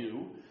from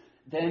you,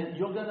 then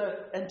you're going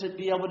to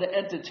be able to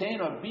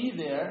entertain or be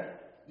there,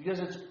 because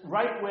it's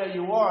right where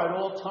you are at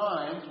all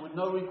times, with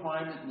no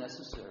requirement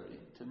necessary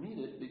to meet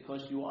it,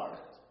 because you are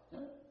it. Yeah?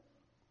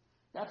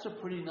 That's a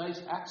pretty nice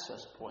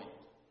access point,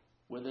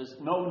 where there's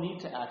no need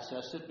to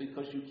access it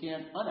because you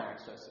can't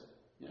unaccess it.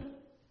 Yeah?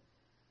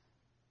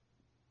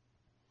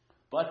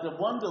 But the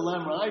one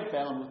dilemma I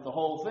found with the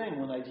whole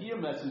thing when I'd hear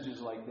messages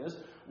like this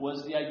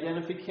was the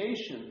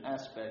identification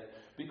aspect.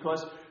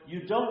 Because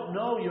you don't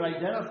know you're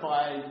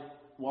identified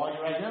while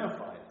you're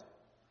identified.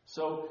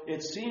 So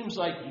it seems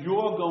like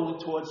you're going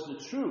towards the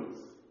truth.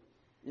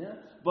 Yeah?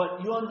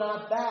 But you're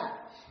not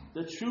that.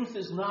 The truth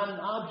is not an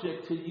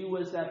object to you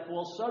as that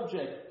false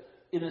subject.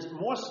 In a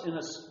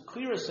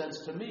clearer sense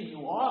to me,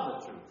 you are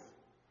the truth.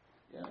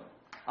 Yeah.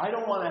 I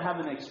don't want to have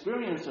an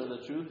experience of the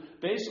truth.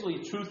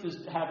 Basically, truth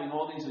is having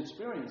all these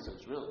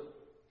experiences, really.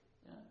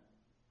 Yeah.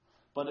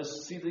 But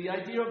see, the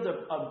idea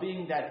of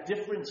being that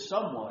different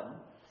someone,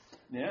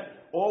 yeah,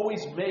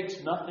 always makes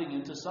nothing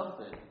into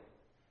something.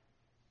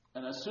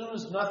 And as soon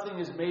as nothing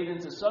is made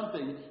into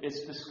something,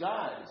 it's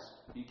disguised.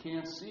 You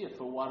can't see it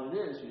for what it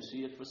is. You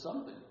see it for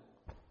something.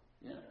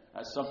 Yeah.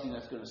 As something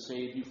that's going to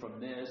save you from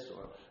this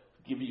or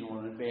give you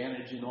an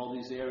advantage in all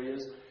these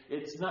areas.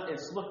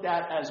 It's looked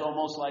at as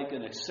almost like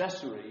an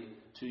accessory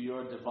to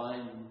your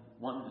divine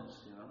oneness,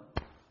 you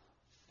know.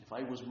 If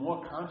I was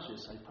more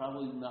conscious, I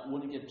probably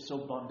wouldn't get so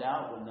bummed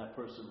out when that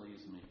person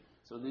leaves me.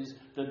 So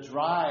the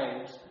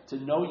drives to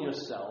know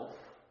yourself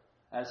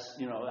as,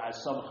 you know,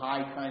 as some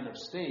high kind of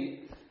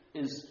state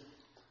is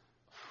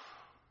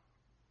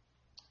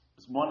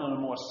one of the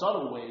more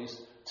subtle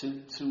ways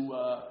to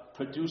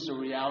produce a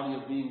reality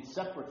of being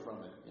separate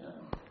from it. Yeah.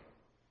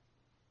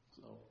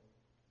 So,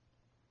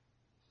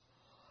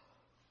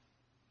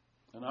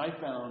 and I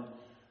found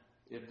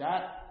if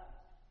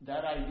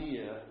that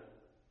idea,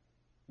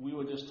 we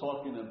were just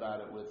talking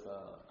about it with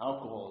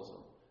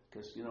alcoholism,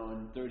 because you know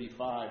in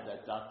 35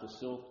 that Dr.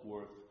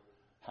 Silkworth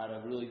had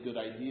a really good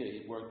idea.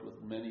 He worked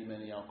with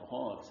many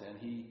alcoholics, and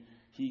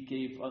he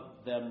gave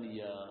them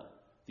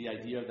the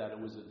idea that it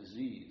was a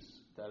disease.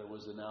 That it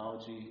was an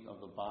allergy of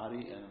the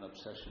body and an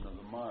obsession of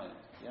the mind,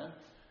 yeah?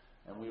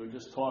 And we were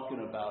just talking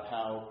about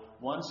how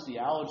once the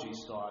allergy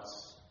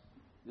starts,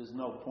 there's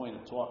no point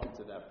in talking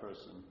to that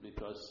person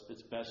because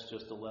it's best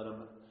just to let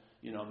them,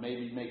 you know,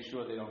 maybe make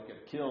sure they don't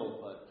get killed,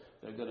 but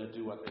they're going to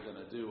do what they're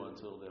going to do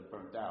until they're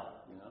burnt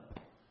out, you know?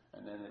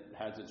 And then it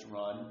has its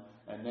run,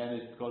 and then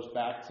it goes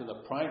back to the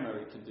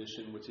primary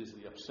condition, which is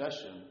the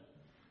obsession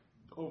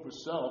over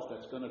self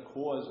that's going to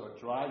cause or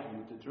drive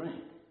you to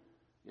drink,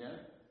 yeah?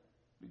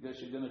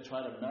 Because you're going to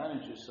try to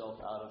manage yourself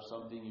out of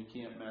something you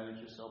can't manage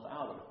yourself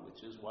out of,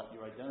 which is what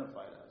you're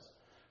identified as.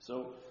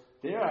 So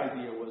their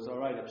idea was, all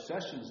right,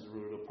 obsession's the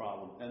root of the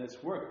problem, and it's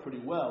worked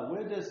pretty well.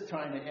 We're just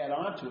trying to add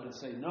on to it and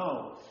say,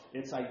 no,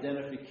 it's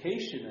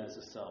identification as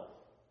a self.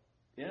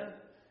 Yeah?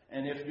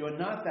 And if you're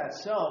not that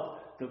self,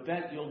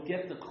 you'll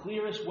get the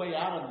clearest way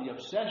out of the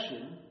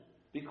obsession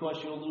because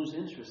you'll lose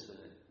interest in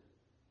it.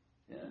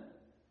 Yeah?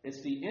 It's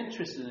the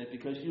interest in it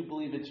because you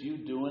believe it's you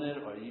doing it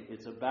or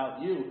it's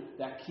about you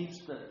that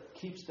keeps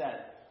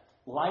that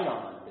light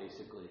on,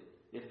 basically.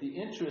 If the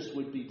interest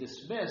would be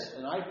dismissed,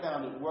 and I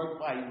found it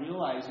worked by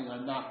realizing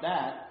I'm not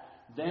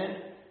that, then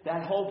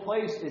that whole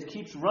place, it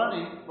keeps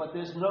running, but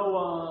there's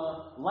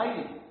no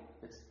lighting.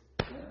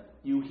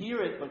 You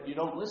hear it, but you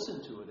don't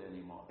listen to it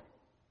anymore.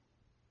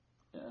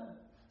 Yeah.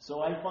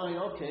 So I find,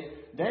 okay,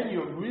 then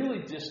you're really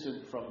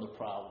distant from the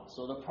problem.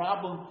 So the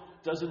problem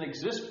doesn't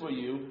exist for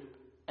you,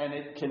 and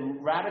it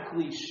can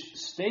radically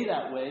stay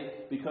that way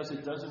because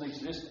it doesn't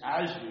exist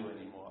as you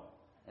anymore.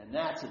 And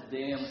that's a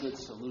damn good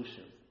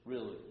solution,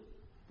 really.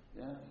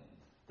 Yeah?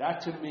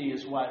 That to me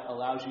is what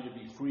allows you to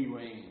be free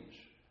range.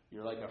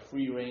 You're like a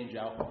free range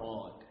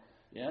alcoholic.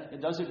 Yeah?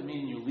 It doesn't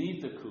mean you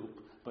leave the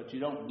coop, but you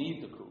don't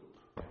need the coop.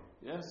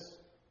 Yes?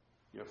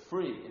 You're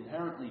free,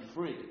 inherently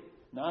free.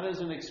 Not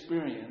as an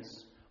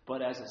experience,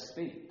 but as a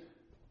state.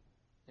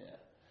 Yeah.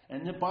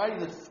 And by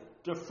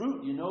the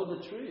fruit, you know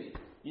the tree.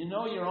 You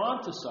know you're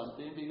onto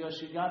something because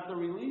you got the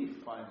relief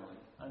finally.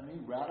 I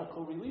mean,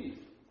 radical relief.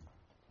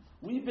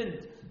 We've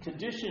been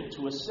conditioned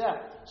to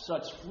accept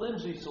such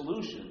flimsy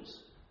solutions.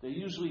 They're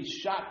usually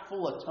shot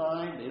full of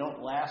time. They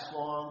don't last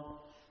long.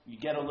 You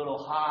get a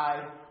little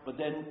high, but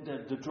then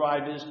the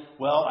drive is,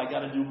 well, I got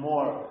to do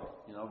more of it.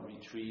 You know,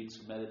 retreats,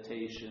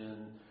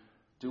 meditation,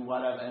 do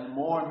whatever. And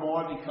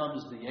more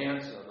becomes the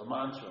answer, the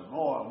mantra.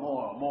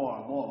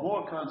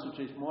 More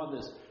concentration, more of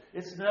this.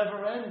 It's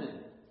never ending.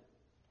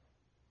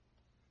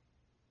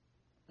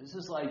 This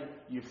is like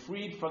you're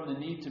freed from the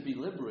need to be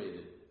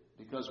liberated.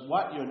 Because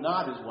what you're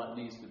not is what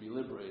needs to be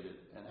liberated.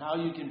 And how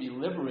you can be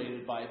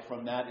liberated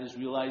from that is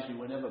realize you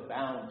were never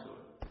bound to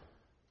it.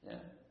 Yeah?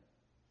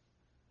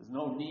 There's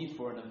no need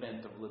for an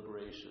event of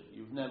liberation.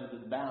 You've never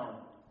been bound.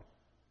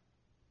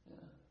 Yeah?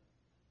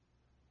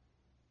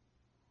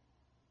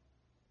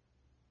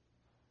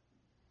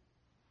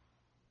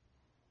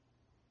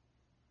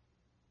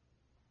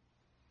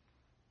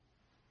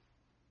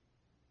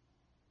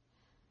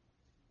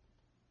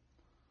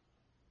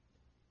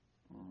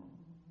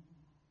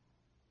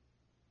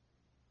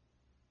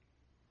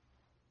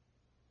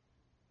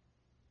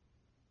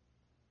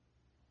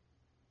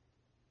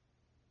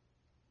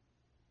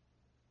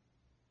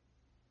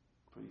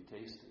 Pretty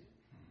tasty.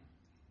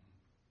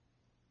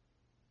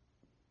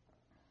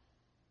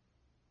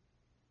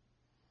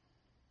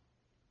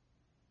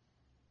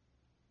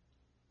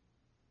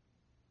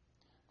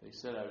 They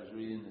said I was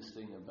reading this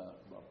thing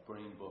about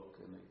Brain Book,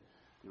 and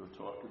they were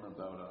talking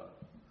about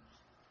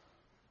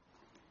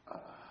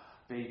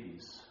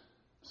babies.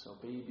 So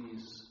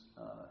babies,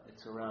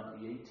 it's around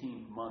the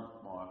 18th month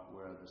mark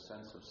where the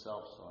sense of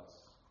self starts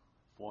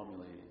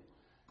formulating.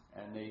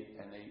 and they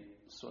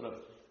sort of,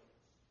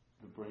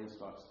 the brain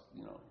starts,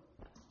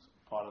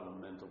 part of the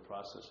mental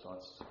process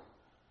starts.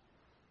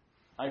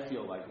 I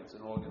feel like it's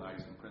an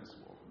organizing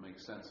principle to make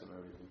sense of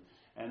everything.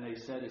 And they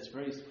said it's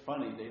very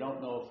funny. They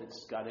don't know if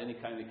it's got any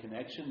kind of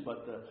connection,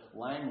 but the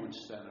language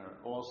center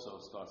also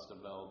starts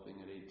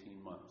developing at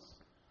 18 months.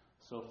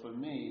 So for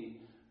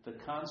me, the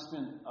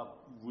constant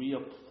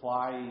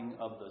reapplying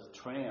of the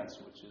trance,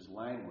 which is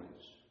language,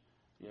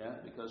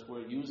 because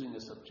we're using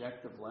a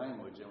subjective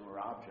language and we're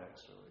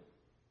objects really.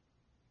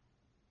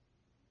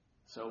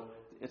 So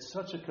it's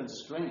such a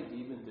constraint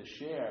even to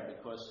share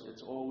because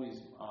it's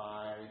always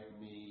I,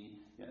 me,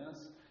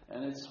 yes?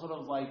 And it's sort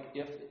of like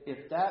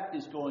if that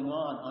is going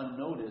on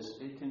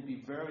unnoticed, it can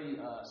be very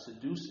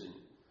seducing.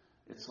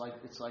 It's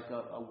like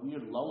a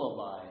weird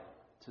lullaby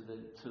to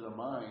the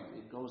mind.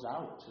 It goes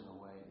out in a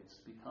way.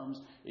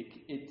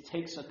 It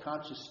takes a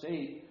conscious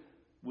state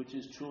which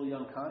is truly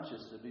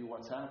unconscious to be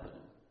what's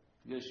happening.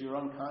 Because you're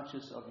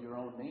unconscious of your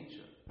own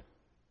nature.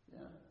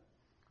 Yeah.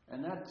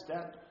 And that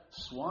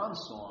swan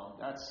song,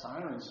 that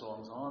siren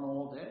song's on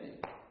all day.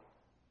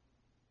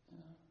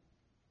 Yeah.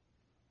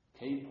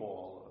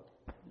 K-Paul,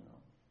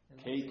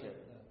 K-K.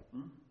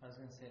 I was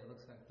going to say, it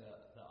looks like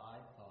the I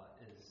thought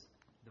is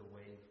the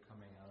wave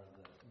coming out of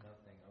the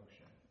nothing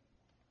ocean.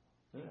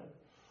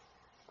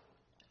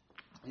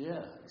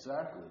 Yeah,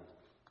 exactly.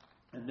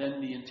 And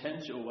then the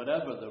intention, or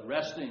whatever, the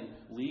resting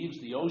leaves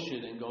the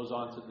ocean and goes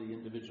on to the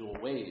individual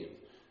wave.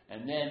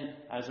 And then,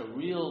 as a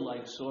real,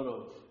 sort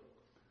of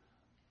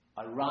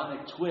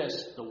ironic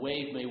twist, the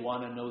wave may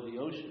want to know the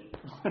ocean.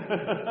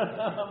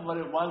 But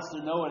it wants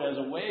to know it as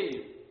a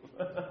wave.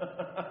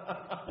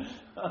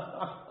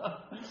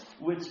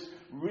 Which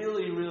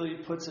really, really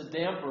puts a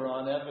damper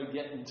on ever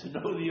getting to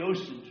know the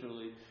ocean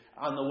truly.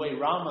 On the way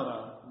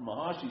Ramana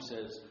Maharshi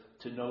says,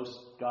 to know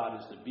God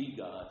is to be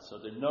God. So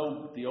to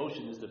know the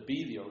ocean is to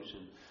be the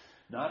ocean.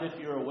 Not if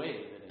you're a wave,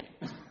 it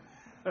ain't.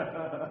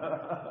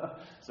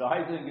 So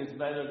I think it's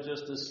better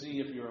just to see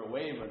if you're a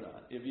wave or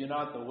not. If you're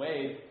not the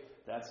wave,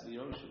 that's the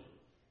ocean.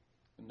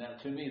 And that,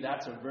 to me,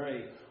 that's a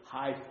very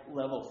high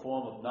level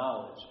form of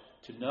knowledge.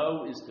 To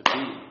know is to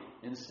be,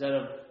 instead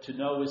of to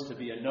know is to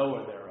be a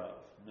knower thereof.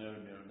 No.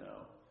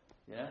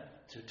 Yeah?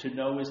 To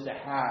know is to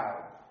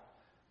have.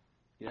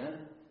 Yeah?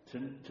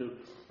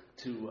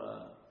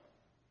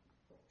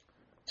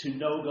 To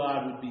know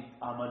God would be,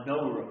 I'm a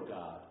knower of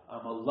God.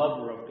 I'm a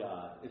lover of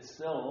God. It's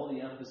still, all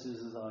the emphasis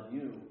is on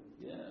you.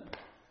 Yeah.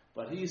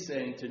 But he's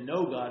saying to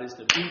know God is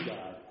to be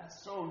God.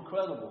 That's so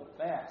incredible,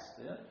 fast.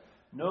 Yeah.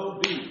 Know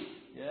be.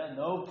 Yeah.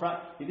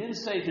 He didn't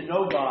say to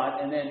know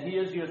God and then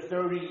here's your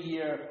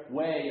 30-year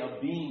way of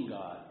being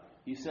God.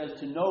 He says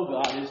to know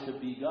God is to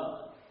be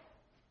God.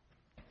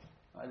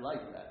 I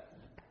like that.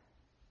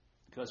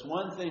 Because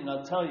one thing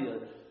I'll tell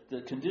you,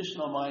 the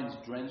conditional mind is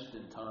drenched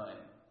in time.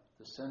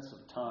 The sense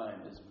of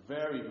time is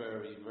very,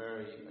 very,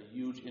 very a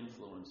huge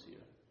influence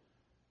here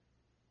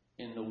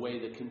in the way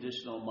the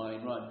conditional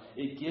mind runs.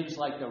 It gives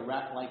like the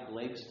rat-like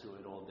legs to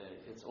it all day.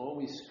 It's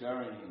always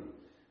scurrying,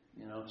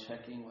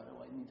 checking what do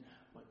I need,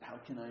 how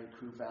can I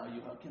accrue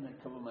value, how can I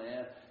cover my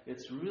ass.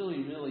 It's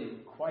really,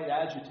 really quite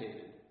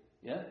agitated.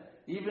 Yeah,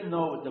 even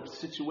though the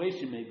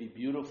situation may be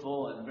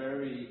beautiful and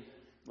very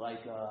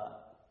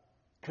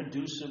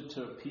conducive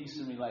to peace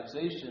and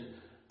relaxation.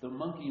 The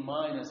monkey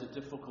mind has a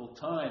difficult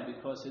time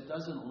because it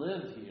doesn't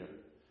live here.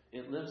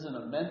 It lives in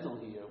a mental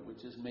here,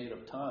 which is made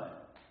of time.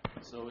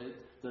 So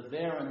the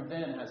there and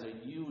then has a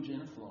huge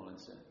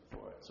influence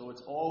for it. So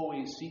it's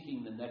always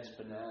seeking the next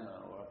banana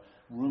or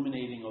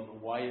ruminating over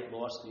why it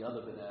lost the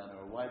other banana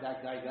or why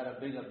that guy got a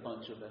bigger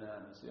bunch of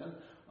bananas. Yeah?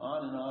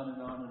 On and on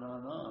and on and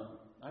on and on.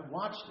 I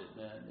watched it,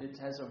 man. It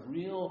has a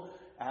real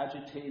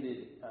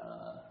agitated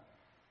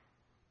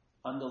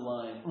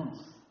underlying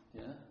oomph.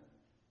 Yeah?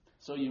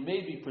 So you may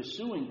be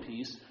pursuing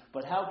peace,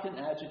 but how can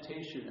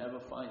agitation ever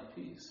find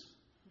peace?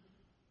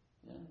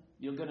 Yeah?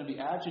 You're going to be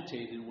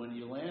agitated when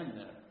you land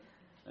there,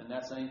 and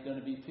that ain't going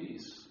to be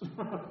peace.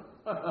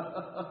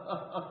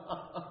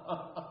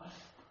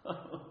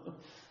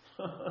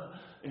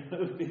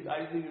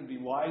 I think it would be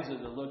wiser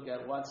to look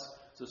at what's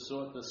the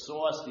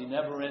source, the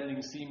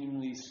never-ending,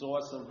 seemingly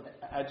source of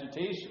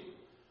agitation.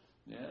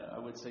 Yeah, I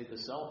would say the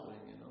selfing,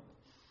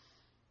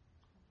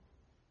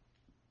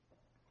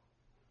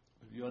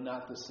 If you're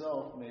not the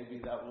self, maybe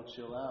that will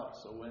chill out.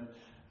 So when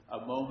a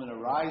moment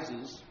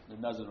arises, it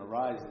doesn't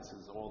arise, this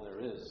is all there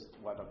is.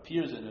 What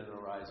appears in it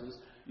arises,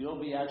 you'll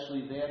be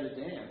actually there to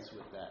dance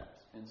with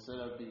that. Instead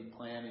of be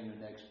planning your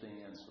next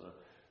dance, or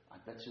I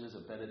bet you there's a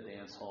better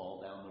dance hall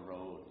down the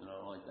road,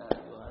 like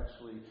that. You'll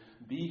actually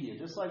be here.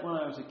 Just like when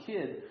I was a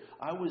kid,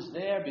 I was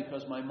there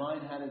because my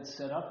mind hadn't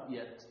set up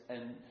yet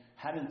and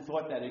hadn't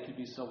thought that it could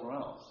be somewhere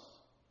else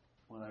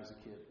when I was a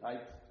kid.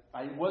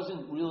 I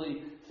wasn't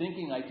really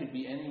thinking I could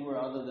be anywhere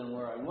other than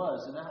where I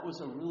was, and that was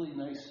a really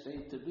nice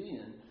state to be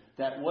in.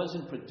 That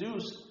wasn't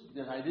produced,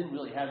 that I didn't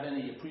really have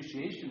any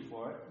appreciation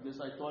for it, because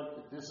I thought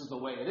that this is the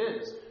way it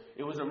is.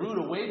 It was a rude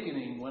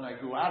awakening when I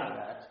grew out of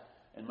that,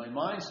 and my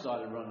mind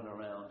started running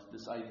around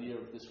this idea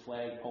of this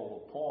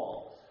flagpole of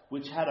Paul.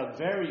 which had a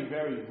very,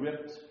 very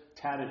ripped,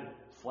 tattered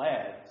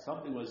flag.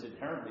 Something was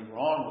inherently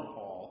wrong with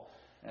Paul,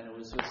 and it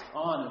was just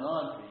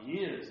on for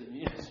years and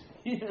years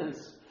and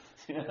years.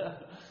 Yeah.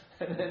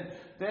 And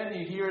then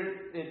you hear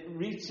it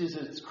reaches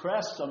its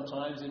crest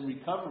sometimes in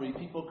recovery.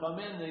 People come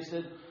in, they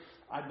said,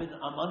 I'm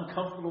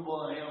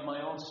uncomfortable in my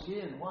own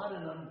skin. What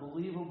an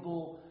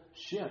unbelievable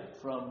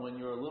shift from when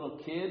you're a little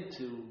kid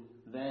to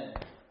then,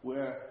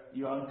 where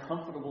you're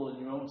uncomfortable in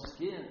your own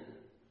skin.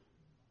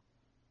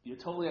 You're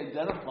totally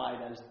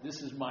identified as,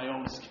 this is my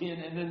own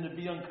skin, and then to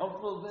be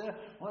uncomfortable there,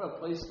 what a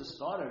place to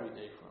start every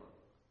day from.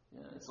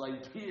 Yeah, it's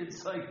like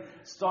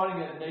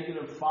starting at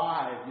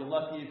 -5. You're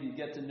lucky if you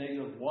get to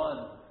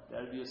 -1.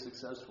 That'd be a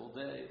successful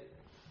day.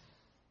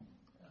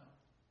 Yeah.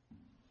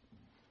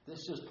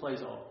 This just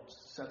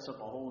sets up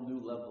a whole new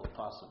level of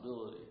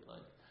possibility.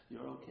 Like,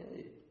 you're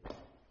okay.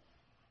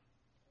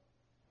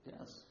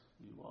 Yes,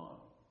 you are.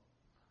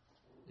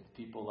 If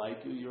people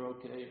like you, you're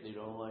okay. If they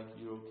don't like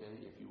you, you're okay.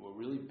 If you were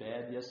really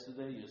bad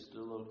yesterday, you're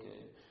still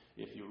okay.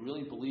 If you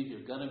really believe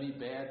you're going to be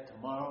bad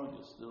tomorrow,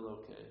 you're still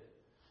okay.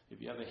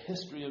 If you have a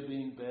history of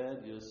being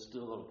bad, you're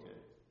still okay.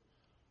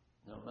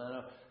 No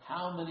matter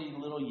how many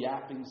little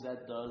yappings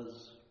that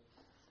does,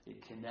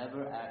 it can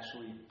never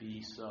actually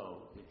be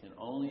so. It can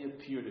only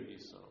appear to be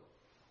so.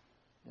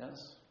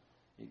 Yes?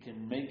 It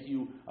can make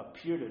you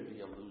appear to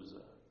be a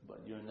loser,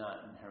 but you're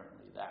not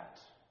inherently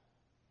that.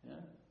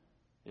 Yeah?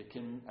 It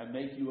can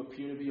make you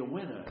appear to be a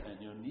winner,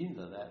 and you're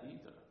neither that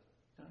either.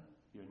 Yeah?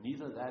 You're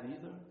neither that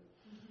either.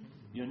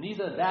 You're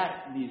neither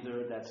that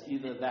neither that's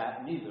either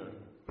that neither.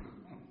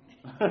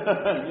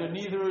 You're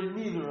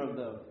neither of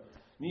them.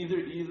 Neither,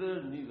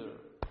 either, neither.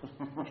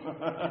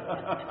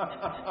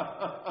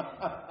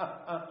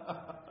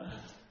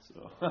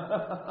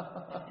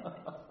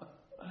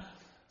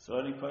 So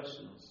any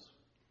questions?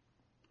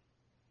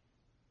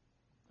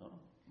 No?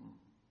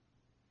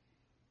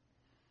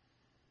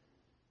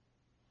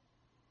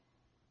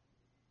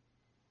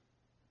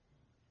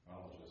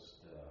 I'll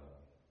just...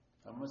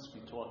 I must be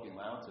talking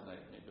loud tonight.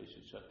 Maybe I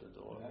should shut the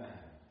door.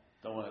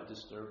 Don't want to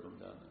disturb them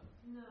down there.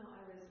 No,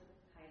 I was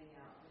hiding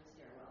out in the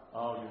stairwell.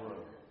 Oh, you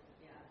were?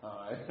 Yeah. All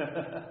right.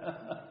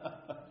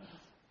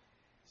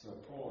 So,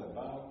 Paul,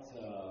 about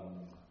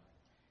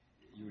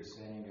you were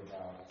saying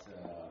about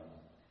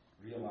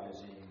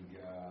realizing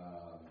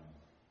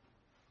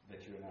that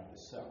you're not the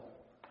self.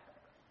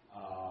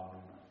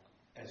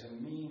 As a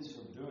means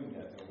of doing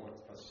that, or what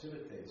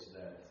facilitates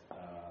that,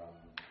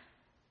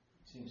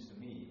 seems to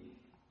me,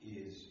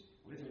 is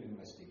with an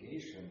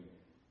investigation,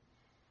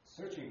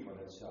 searching for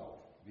that self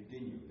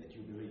within you that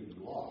you believe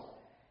you are,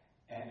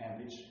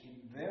 and which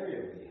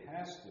invariably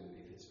has to,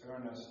 if it's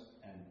earnest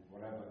and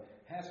whatever,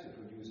 has to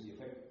produce the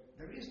effect.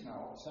 There is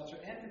now such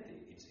an entity.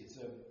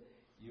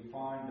 You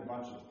find a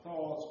bunch of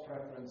thoughts,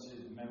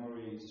 preferences,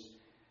 memories,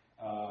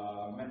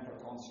 mental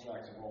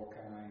constructs of all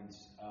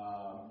kinds,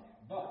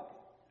 but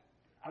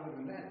other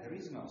than that, there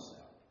is no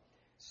self.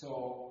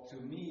 So, to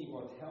me,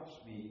 what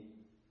helps me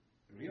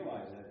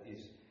realize that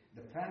is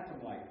the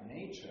phantom-like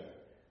nature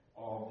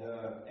of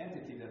the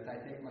entity that I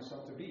take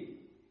myself to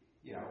be.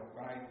 You know,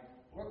 when I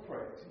look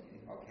for it,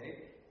 okay,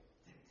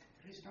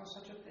 there is no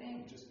such a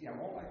thing. Just,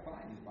 all I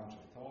find is a bunch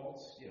of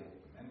thoughts,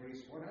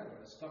 memories,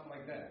 whatever, stuff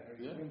like that.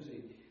 Very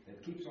flimsy,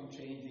 that keeps on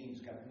changing.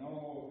 It's got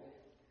no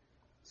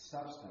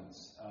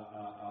substance,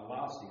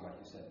 lasting, like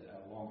you said,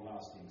 a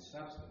long-lasting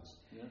substance.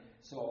 Yeah.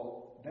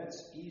 So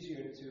that's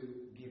easier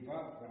to give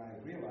up when I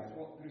realize,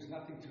 well, there is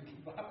nothing to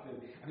give up.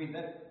 I mean,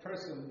 that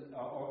person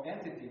or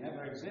entity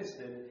never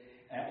existed,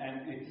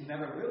 and it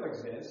never will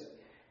exist,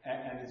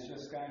 and it's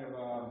just kind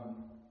of,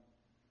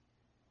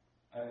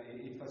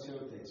 it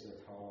facilitates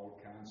that whole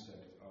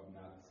concept of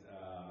not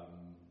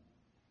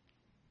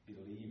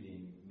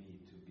believing me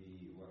to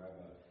be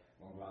whatever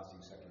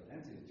long-lasting separate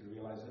entity, to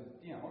realize that,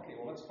 okay,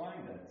 well, let's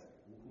find that,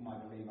 whom I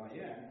believe I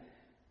am.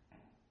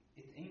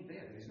 It ain't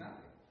there, there's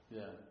nothing.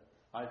 Yeah.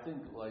 I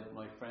think, like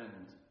my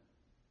friend,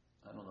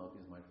 I don't know if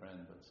he's my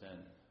friend, but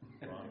Zen,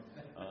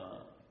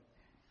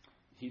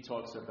 he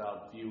talks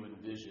about view and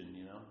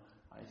vision,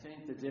 I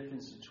think the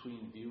difference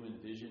between view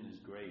and vision is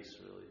grace,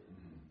 really.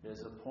 Mm-hmm.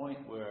 There's a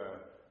point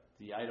where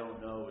the I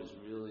don't know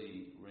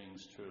really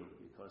rings true,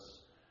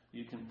 because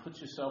you can put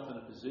yourself in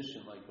a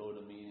position, like go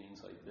to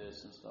meetings like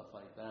this and stuff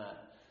like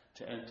that,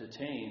 to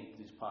entertain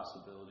these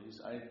possibilities.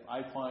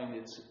 I find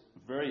it's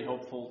very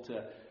helpful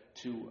to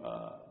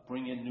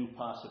bring in new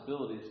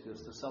possibilities,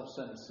 because the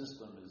self-centered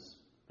system is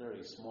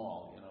very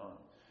small,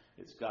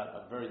 It's got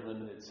a very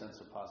limited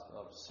sense of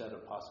set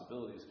of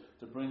possibilities.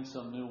 To bring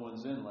some new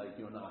ones in, like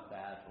you're not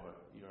that, or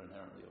you're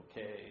inherently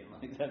okay, and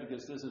like that,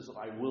 because this is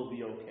I will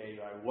be okay,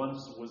 I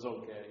once was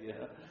okay,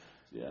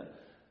 yeah.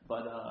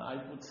 But I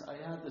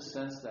had the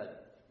sense that,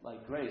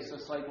 like grace,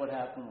 just like what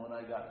happened when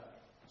I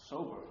got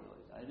sober,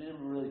 really. I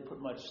didn't really put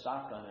much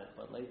stock on it,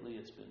 but lately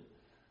it's been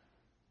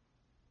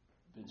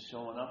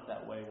showing up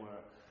that way,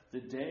 where the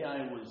day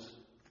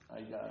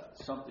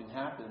something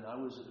happened,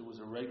 it was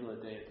a regular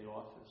day at the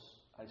office.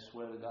 I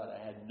swear to God,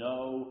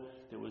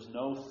 there was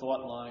no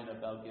thought line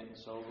about getting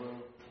sober.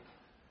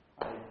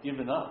 I had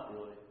given up,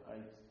 really.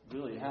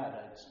 really had.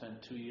 I'd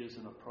spent 2 years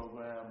in a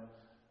program.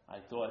 I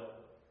thought,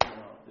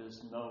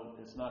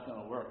 it's not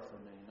going to work for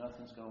me.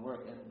 Nothing's going to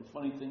work. And the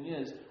funny thing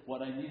is,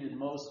 what I needed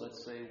most,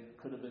 let's say,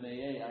 could have been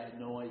AA. I had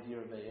no idea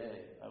of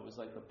AA. I was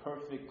like the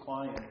perfect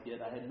client,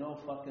 yet I had no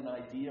fucking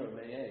idea of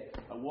AA.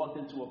 I walked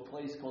into a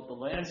place called the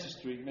Lancer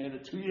Street, made a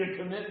 2-year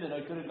commitment.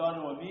 I could have gone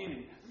to a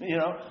meeting,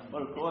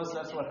 But of course,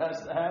 that's what has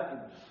to happen.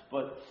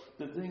 But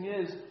the thing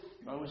is,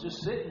 I was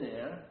just sitting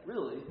there.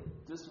 Really,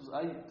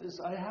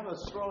 I have a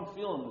strong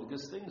feeling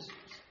because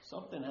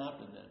something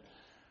happened then.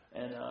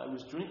 And I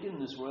was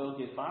drinking this Royal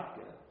Gate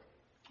vodka,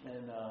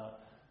 and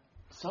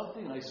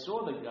I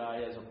saw the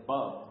guy as a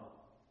bum,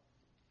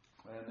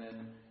 and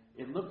then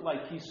it looked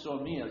like he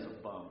saw me as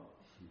a bum.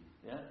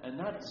 Yeah, and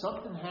that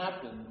something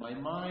happened. My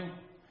mind,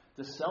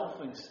 the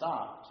selfing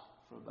stopped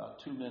for about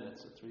 2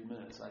 minutes or 3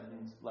 minutes. I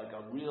mean, like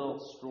a real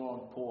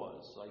strong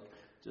pause, like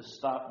just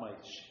stopped my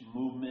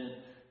movement,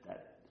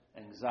 that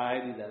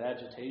anxiety, that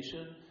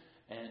agitation,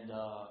 and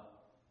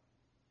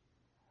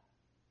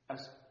as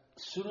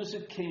soon as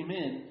it came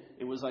in,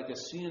 it was like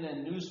a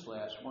CNN news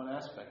flash, one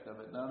aspect of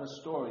it, not a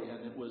story,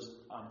 and it was,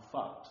 I'm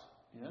fucked,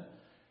 yeah?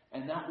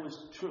 And that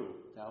was true.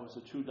 That was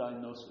a true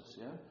diagnosis,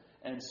 yeah?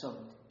 And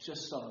some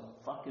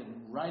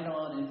fucking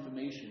right-on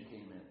information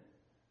came in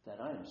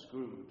that I am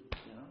screwed,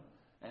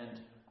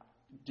 and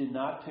did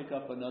not pick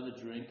up another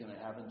drink, and I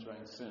haven't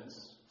drank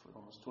since for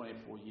almost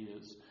 24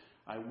 years.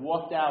 I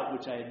walked out,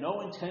 which I had no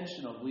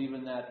intention of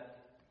leaving that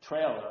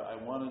trailer. I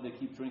wanted to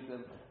keep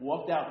drinking.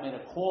 Walked out, made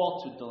a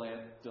call to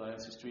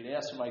Delancey Street,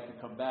 asked if I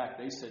could come back.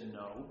 They said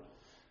no.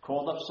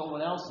 Called up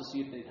someone else to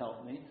see if they'd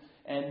help me.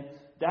 And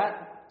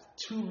that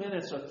 2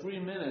 minutes or 3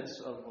 minutes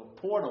of a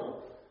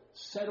portal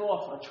set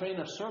off a train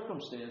of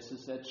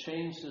circumstances that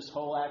changed this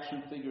whole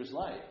action figure's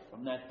life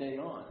from that day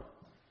on.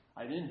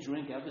 I didn't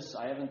drink ever.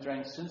 I haven't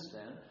drank since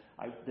then.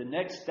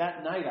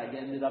 That night I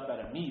ended up at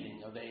a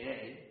meeting of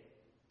AA,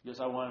 because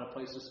I wanted a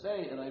place to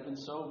stay, and I've been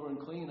sober and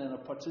clean and a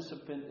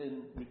participant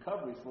in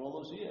recovery for all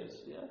those years.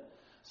 Yeah.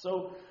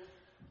 So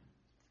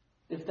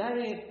if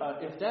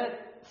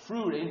that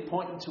fruit ain't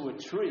pointing to a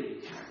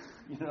tree,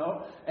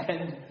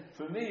 and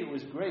for me it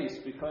was grace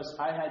because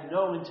I had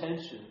no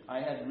intention. I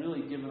had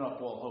really given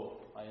up all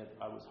hope.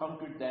 I was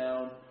hunkered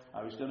down.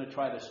 I was going to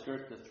try to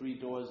skirt the 3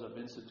 doors of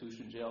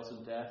institution, jails,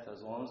 and death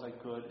as long as I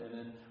could,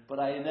 but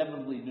I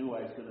inevitably knew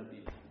I was going to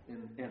be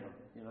in them,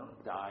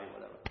 die,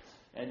 whatever.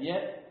 And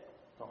yet,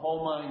 the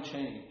whole mind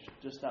changed.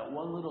 Just that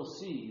one little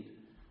seed,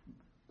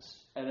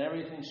 and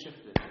everything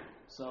shifted.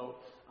 So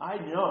I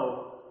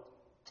know,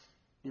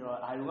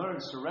 I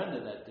learned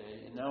surrender that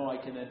day, and now I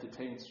can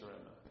entertain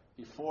surrender.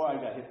 Before I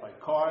got hit by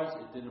cars,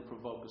 it didn't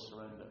provoke a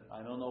surrender.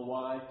 I don't know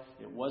why.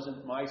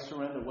 My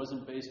surrender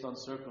wasn't based on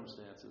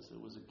circumstances. It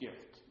was a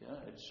gift.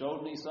 Yeah? It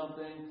showed me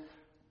something.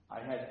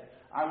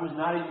 I was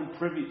not even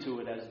privy to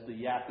it as the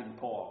yapping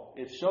Paul.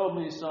 It showed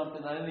me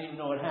something. I didn't even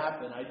know it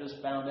happened. I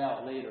just found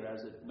out later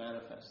as it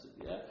manifested.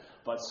 Yeah?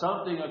 But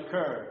something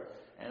occurred,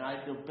 and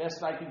the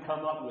best I can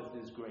come up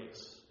with is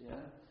grace. Yeah?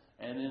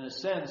 And in a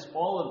sense,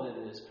 all of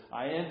it is,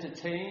 I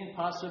entertain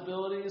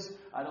possibilities.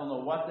 I don't know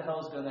what the hell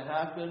is going to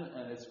happen,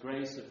 and it's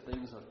grace if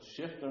things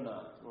shift or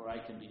not, or I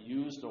can be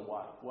used or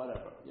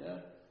whatever. Yeah?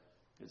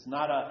 It's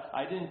not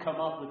I didn't come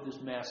up with this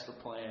master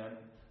plan.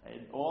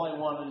 And all I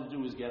wanted to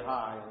do was get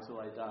high until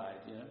I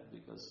died,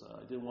 because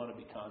I didn't want to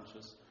be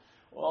conscious.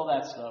 All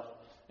that stuff,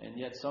 and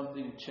yet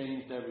something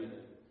changed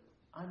everything.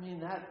 I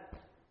mean, that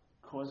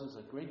causes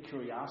a great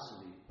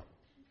curiosity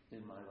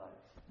in my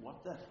life.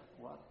 What the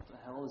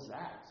hell is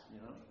that,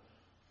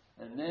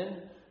 And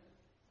then,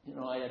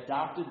 I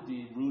adopted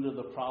the root of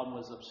the problem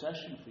was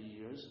obsession for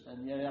years,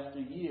 and yet after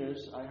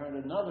years, I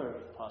heard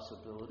another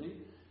possibility.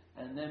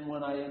 And then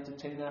when I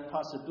entertained that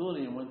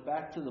possibility and went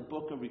back to the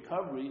book of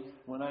recovery,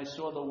 when I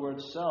saw the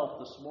word self,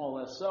 the small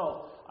s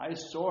self, I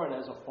saw it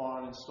as a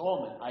foreign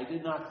installment. I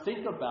did not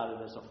think about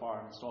it as a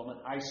foreign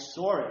installment. I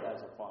saw it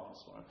as a foreign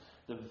installment.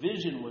 The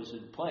vision was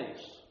in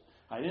place.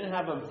 I didn't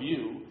have a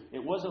view.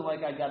 It wasn't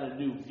like I got a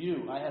new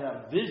view. I had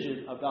a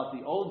vision about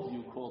the old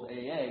view called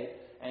AA,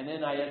 and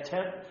then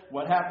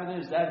what happened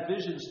is that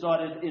vision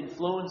started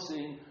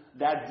influencing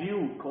that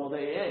view called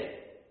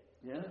AA.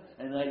 Yeah,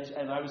 and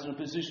I was in a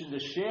position to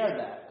share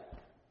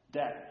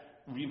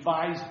that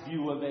revised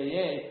view of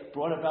AA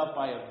brought about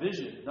by a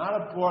vision,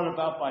 not brought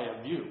about by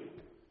a view.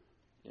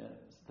 Yeah,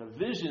 the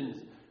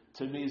vision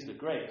to me is the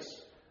grace.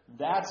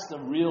 That's the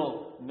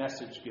real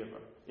message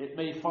giver. It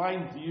may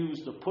find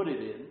views to put it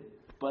in,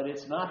 but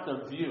it's not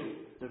the view.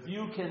 The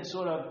view can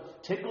sort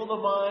of tickle the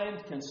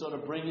mind, can sort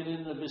of bring it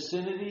in the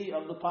vicinity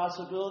of the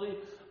possibility,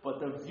 but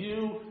the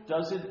view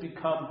doesn't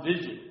become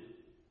vision.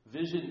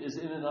 Vision is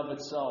in and of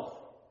itself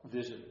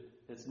vision.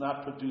 It's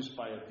not produced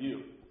by a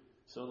view.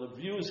 So the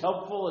view is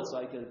helpful.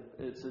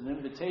 It's an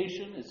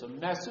invitation. It's a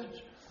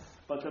message.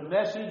 But the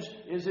message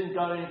isn't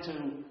going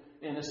to,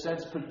 in a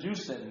sense,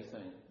 produce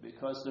anything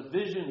because the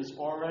vision is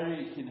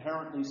already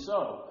inherently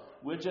so.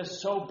 We're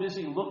just so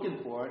busy looking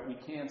for it, we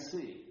can't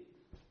see.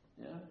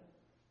 Yeah?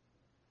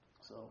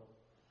 So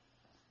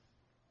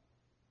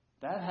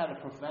That had a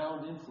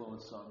profound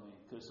influence on me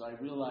because I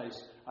realized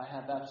I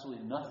have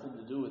absolutely nothing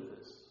to do with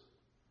this.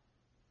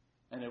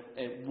 And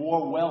it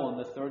wore well in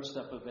the third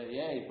step of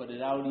AA, but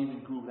it out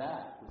even grew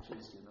that, which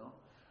is,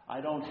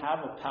 I don't have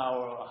a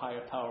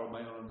higher power of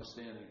my own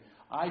understanding.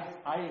 I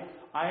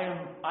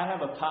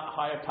have a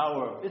higher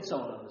power of its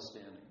own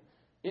understanding.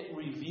 It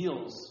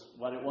reveals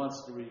what it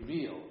wants to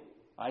reveal.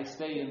 I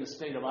stay in the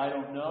state of I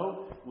don't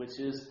know, which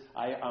is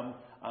I'm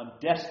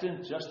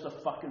destined just to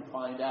fucking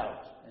find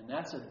out. And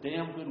that's a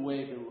damn good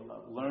way to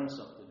learn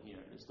something here,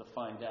 is to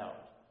find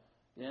out.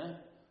 Yeah?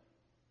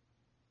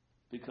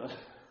 Because,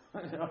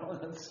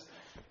 that's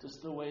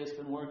just the way it's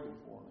been working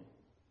for me.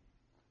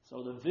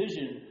 So the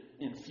vision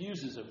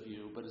infuses a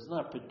view, but it's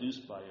not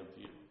produced by a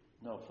view.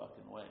 No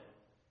fucking way.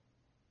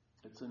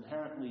 It's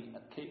inherently,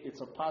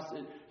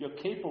 you're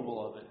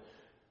capable of it.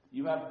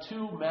 You have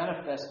two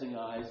manifesting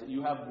eyes.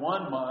 You have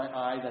one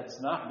eye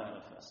that's not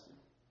manifesting.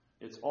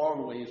 It's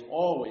always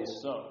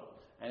so.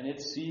 And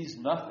it sees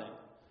nothing.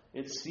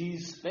 It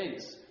sees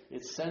space.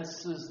 It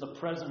senses the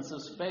presence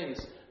of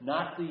space,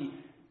 not the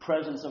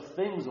presence of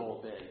things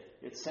all day.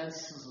 It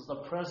senses the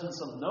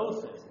presence of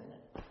no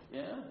thing.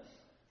 Yeah?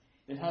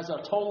 It has a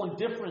totally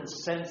different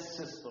sense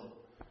system.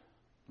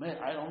 Man,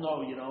 I don't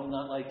know,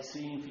 not like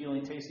seeing,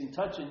 feeling, tasting,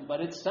 touching, but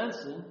it's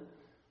sensing.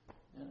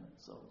 Yeah,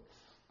 so.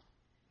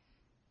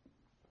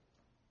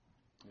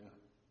 Yeah.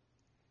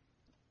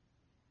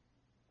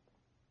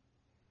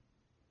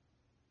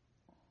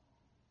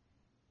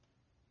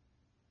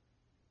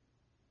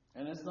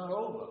 And it's not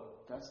over.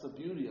 That's the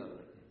beauty of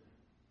it.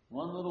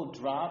 One little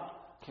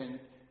drop can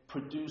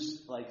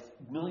produce like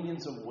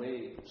millions of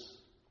waves.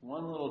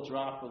 One little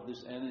drop of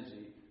this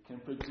energy can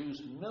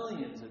produce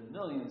millions and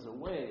millions of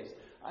waves.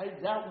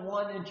 That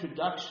one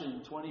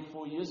introduction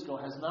 24 years ago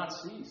has not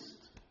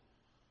ceased.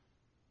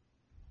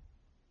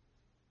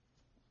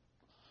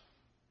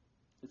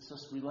 It's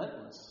just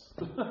relentless.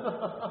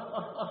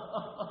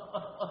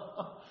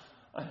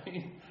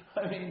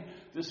 I mean,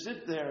 to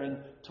sit there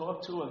and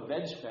talk to a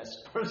Veg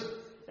Fest person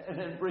and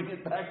then bring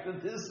it back to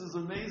this is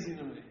amazing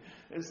to me.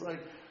 It's like,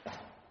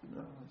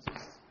 it's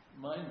just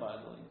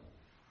mind-boggling.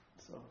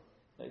 So,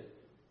 hey.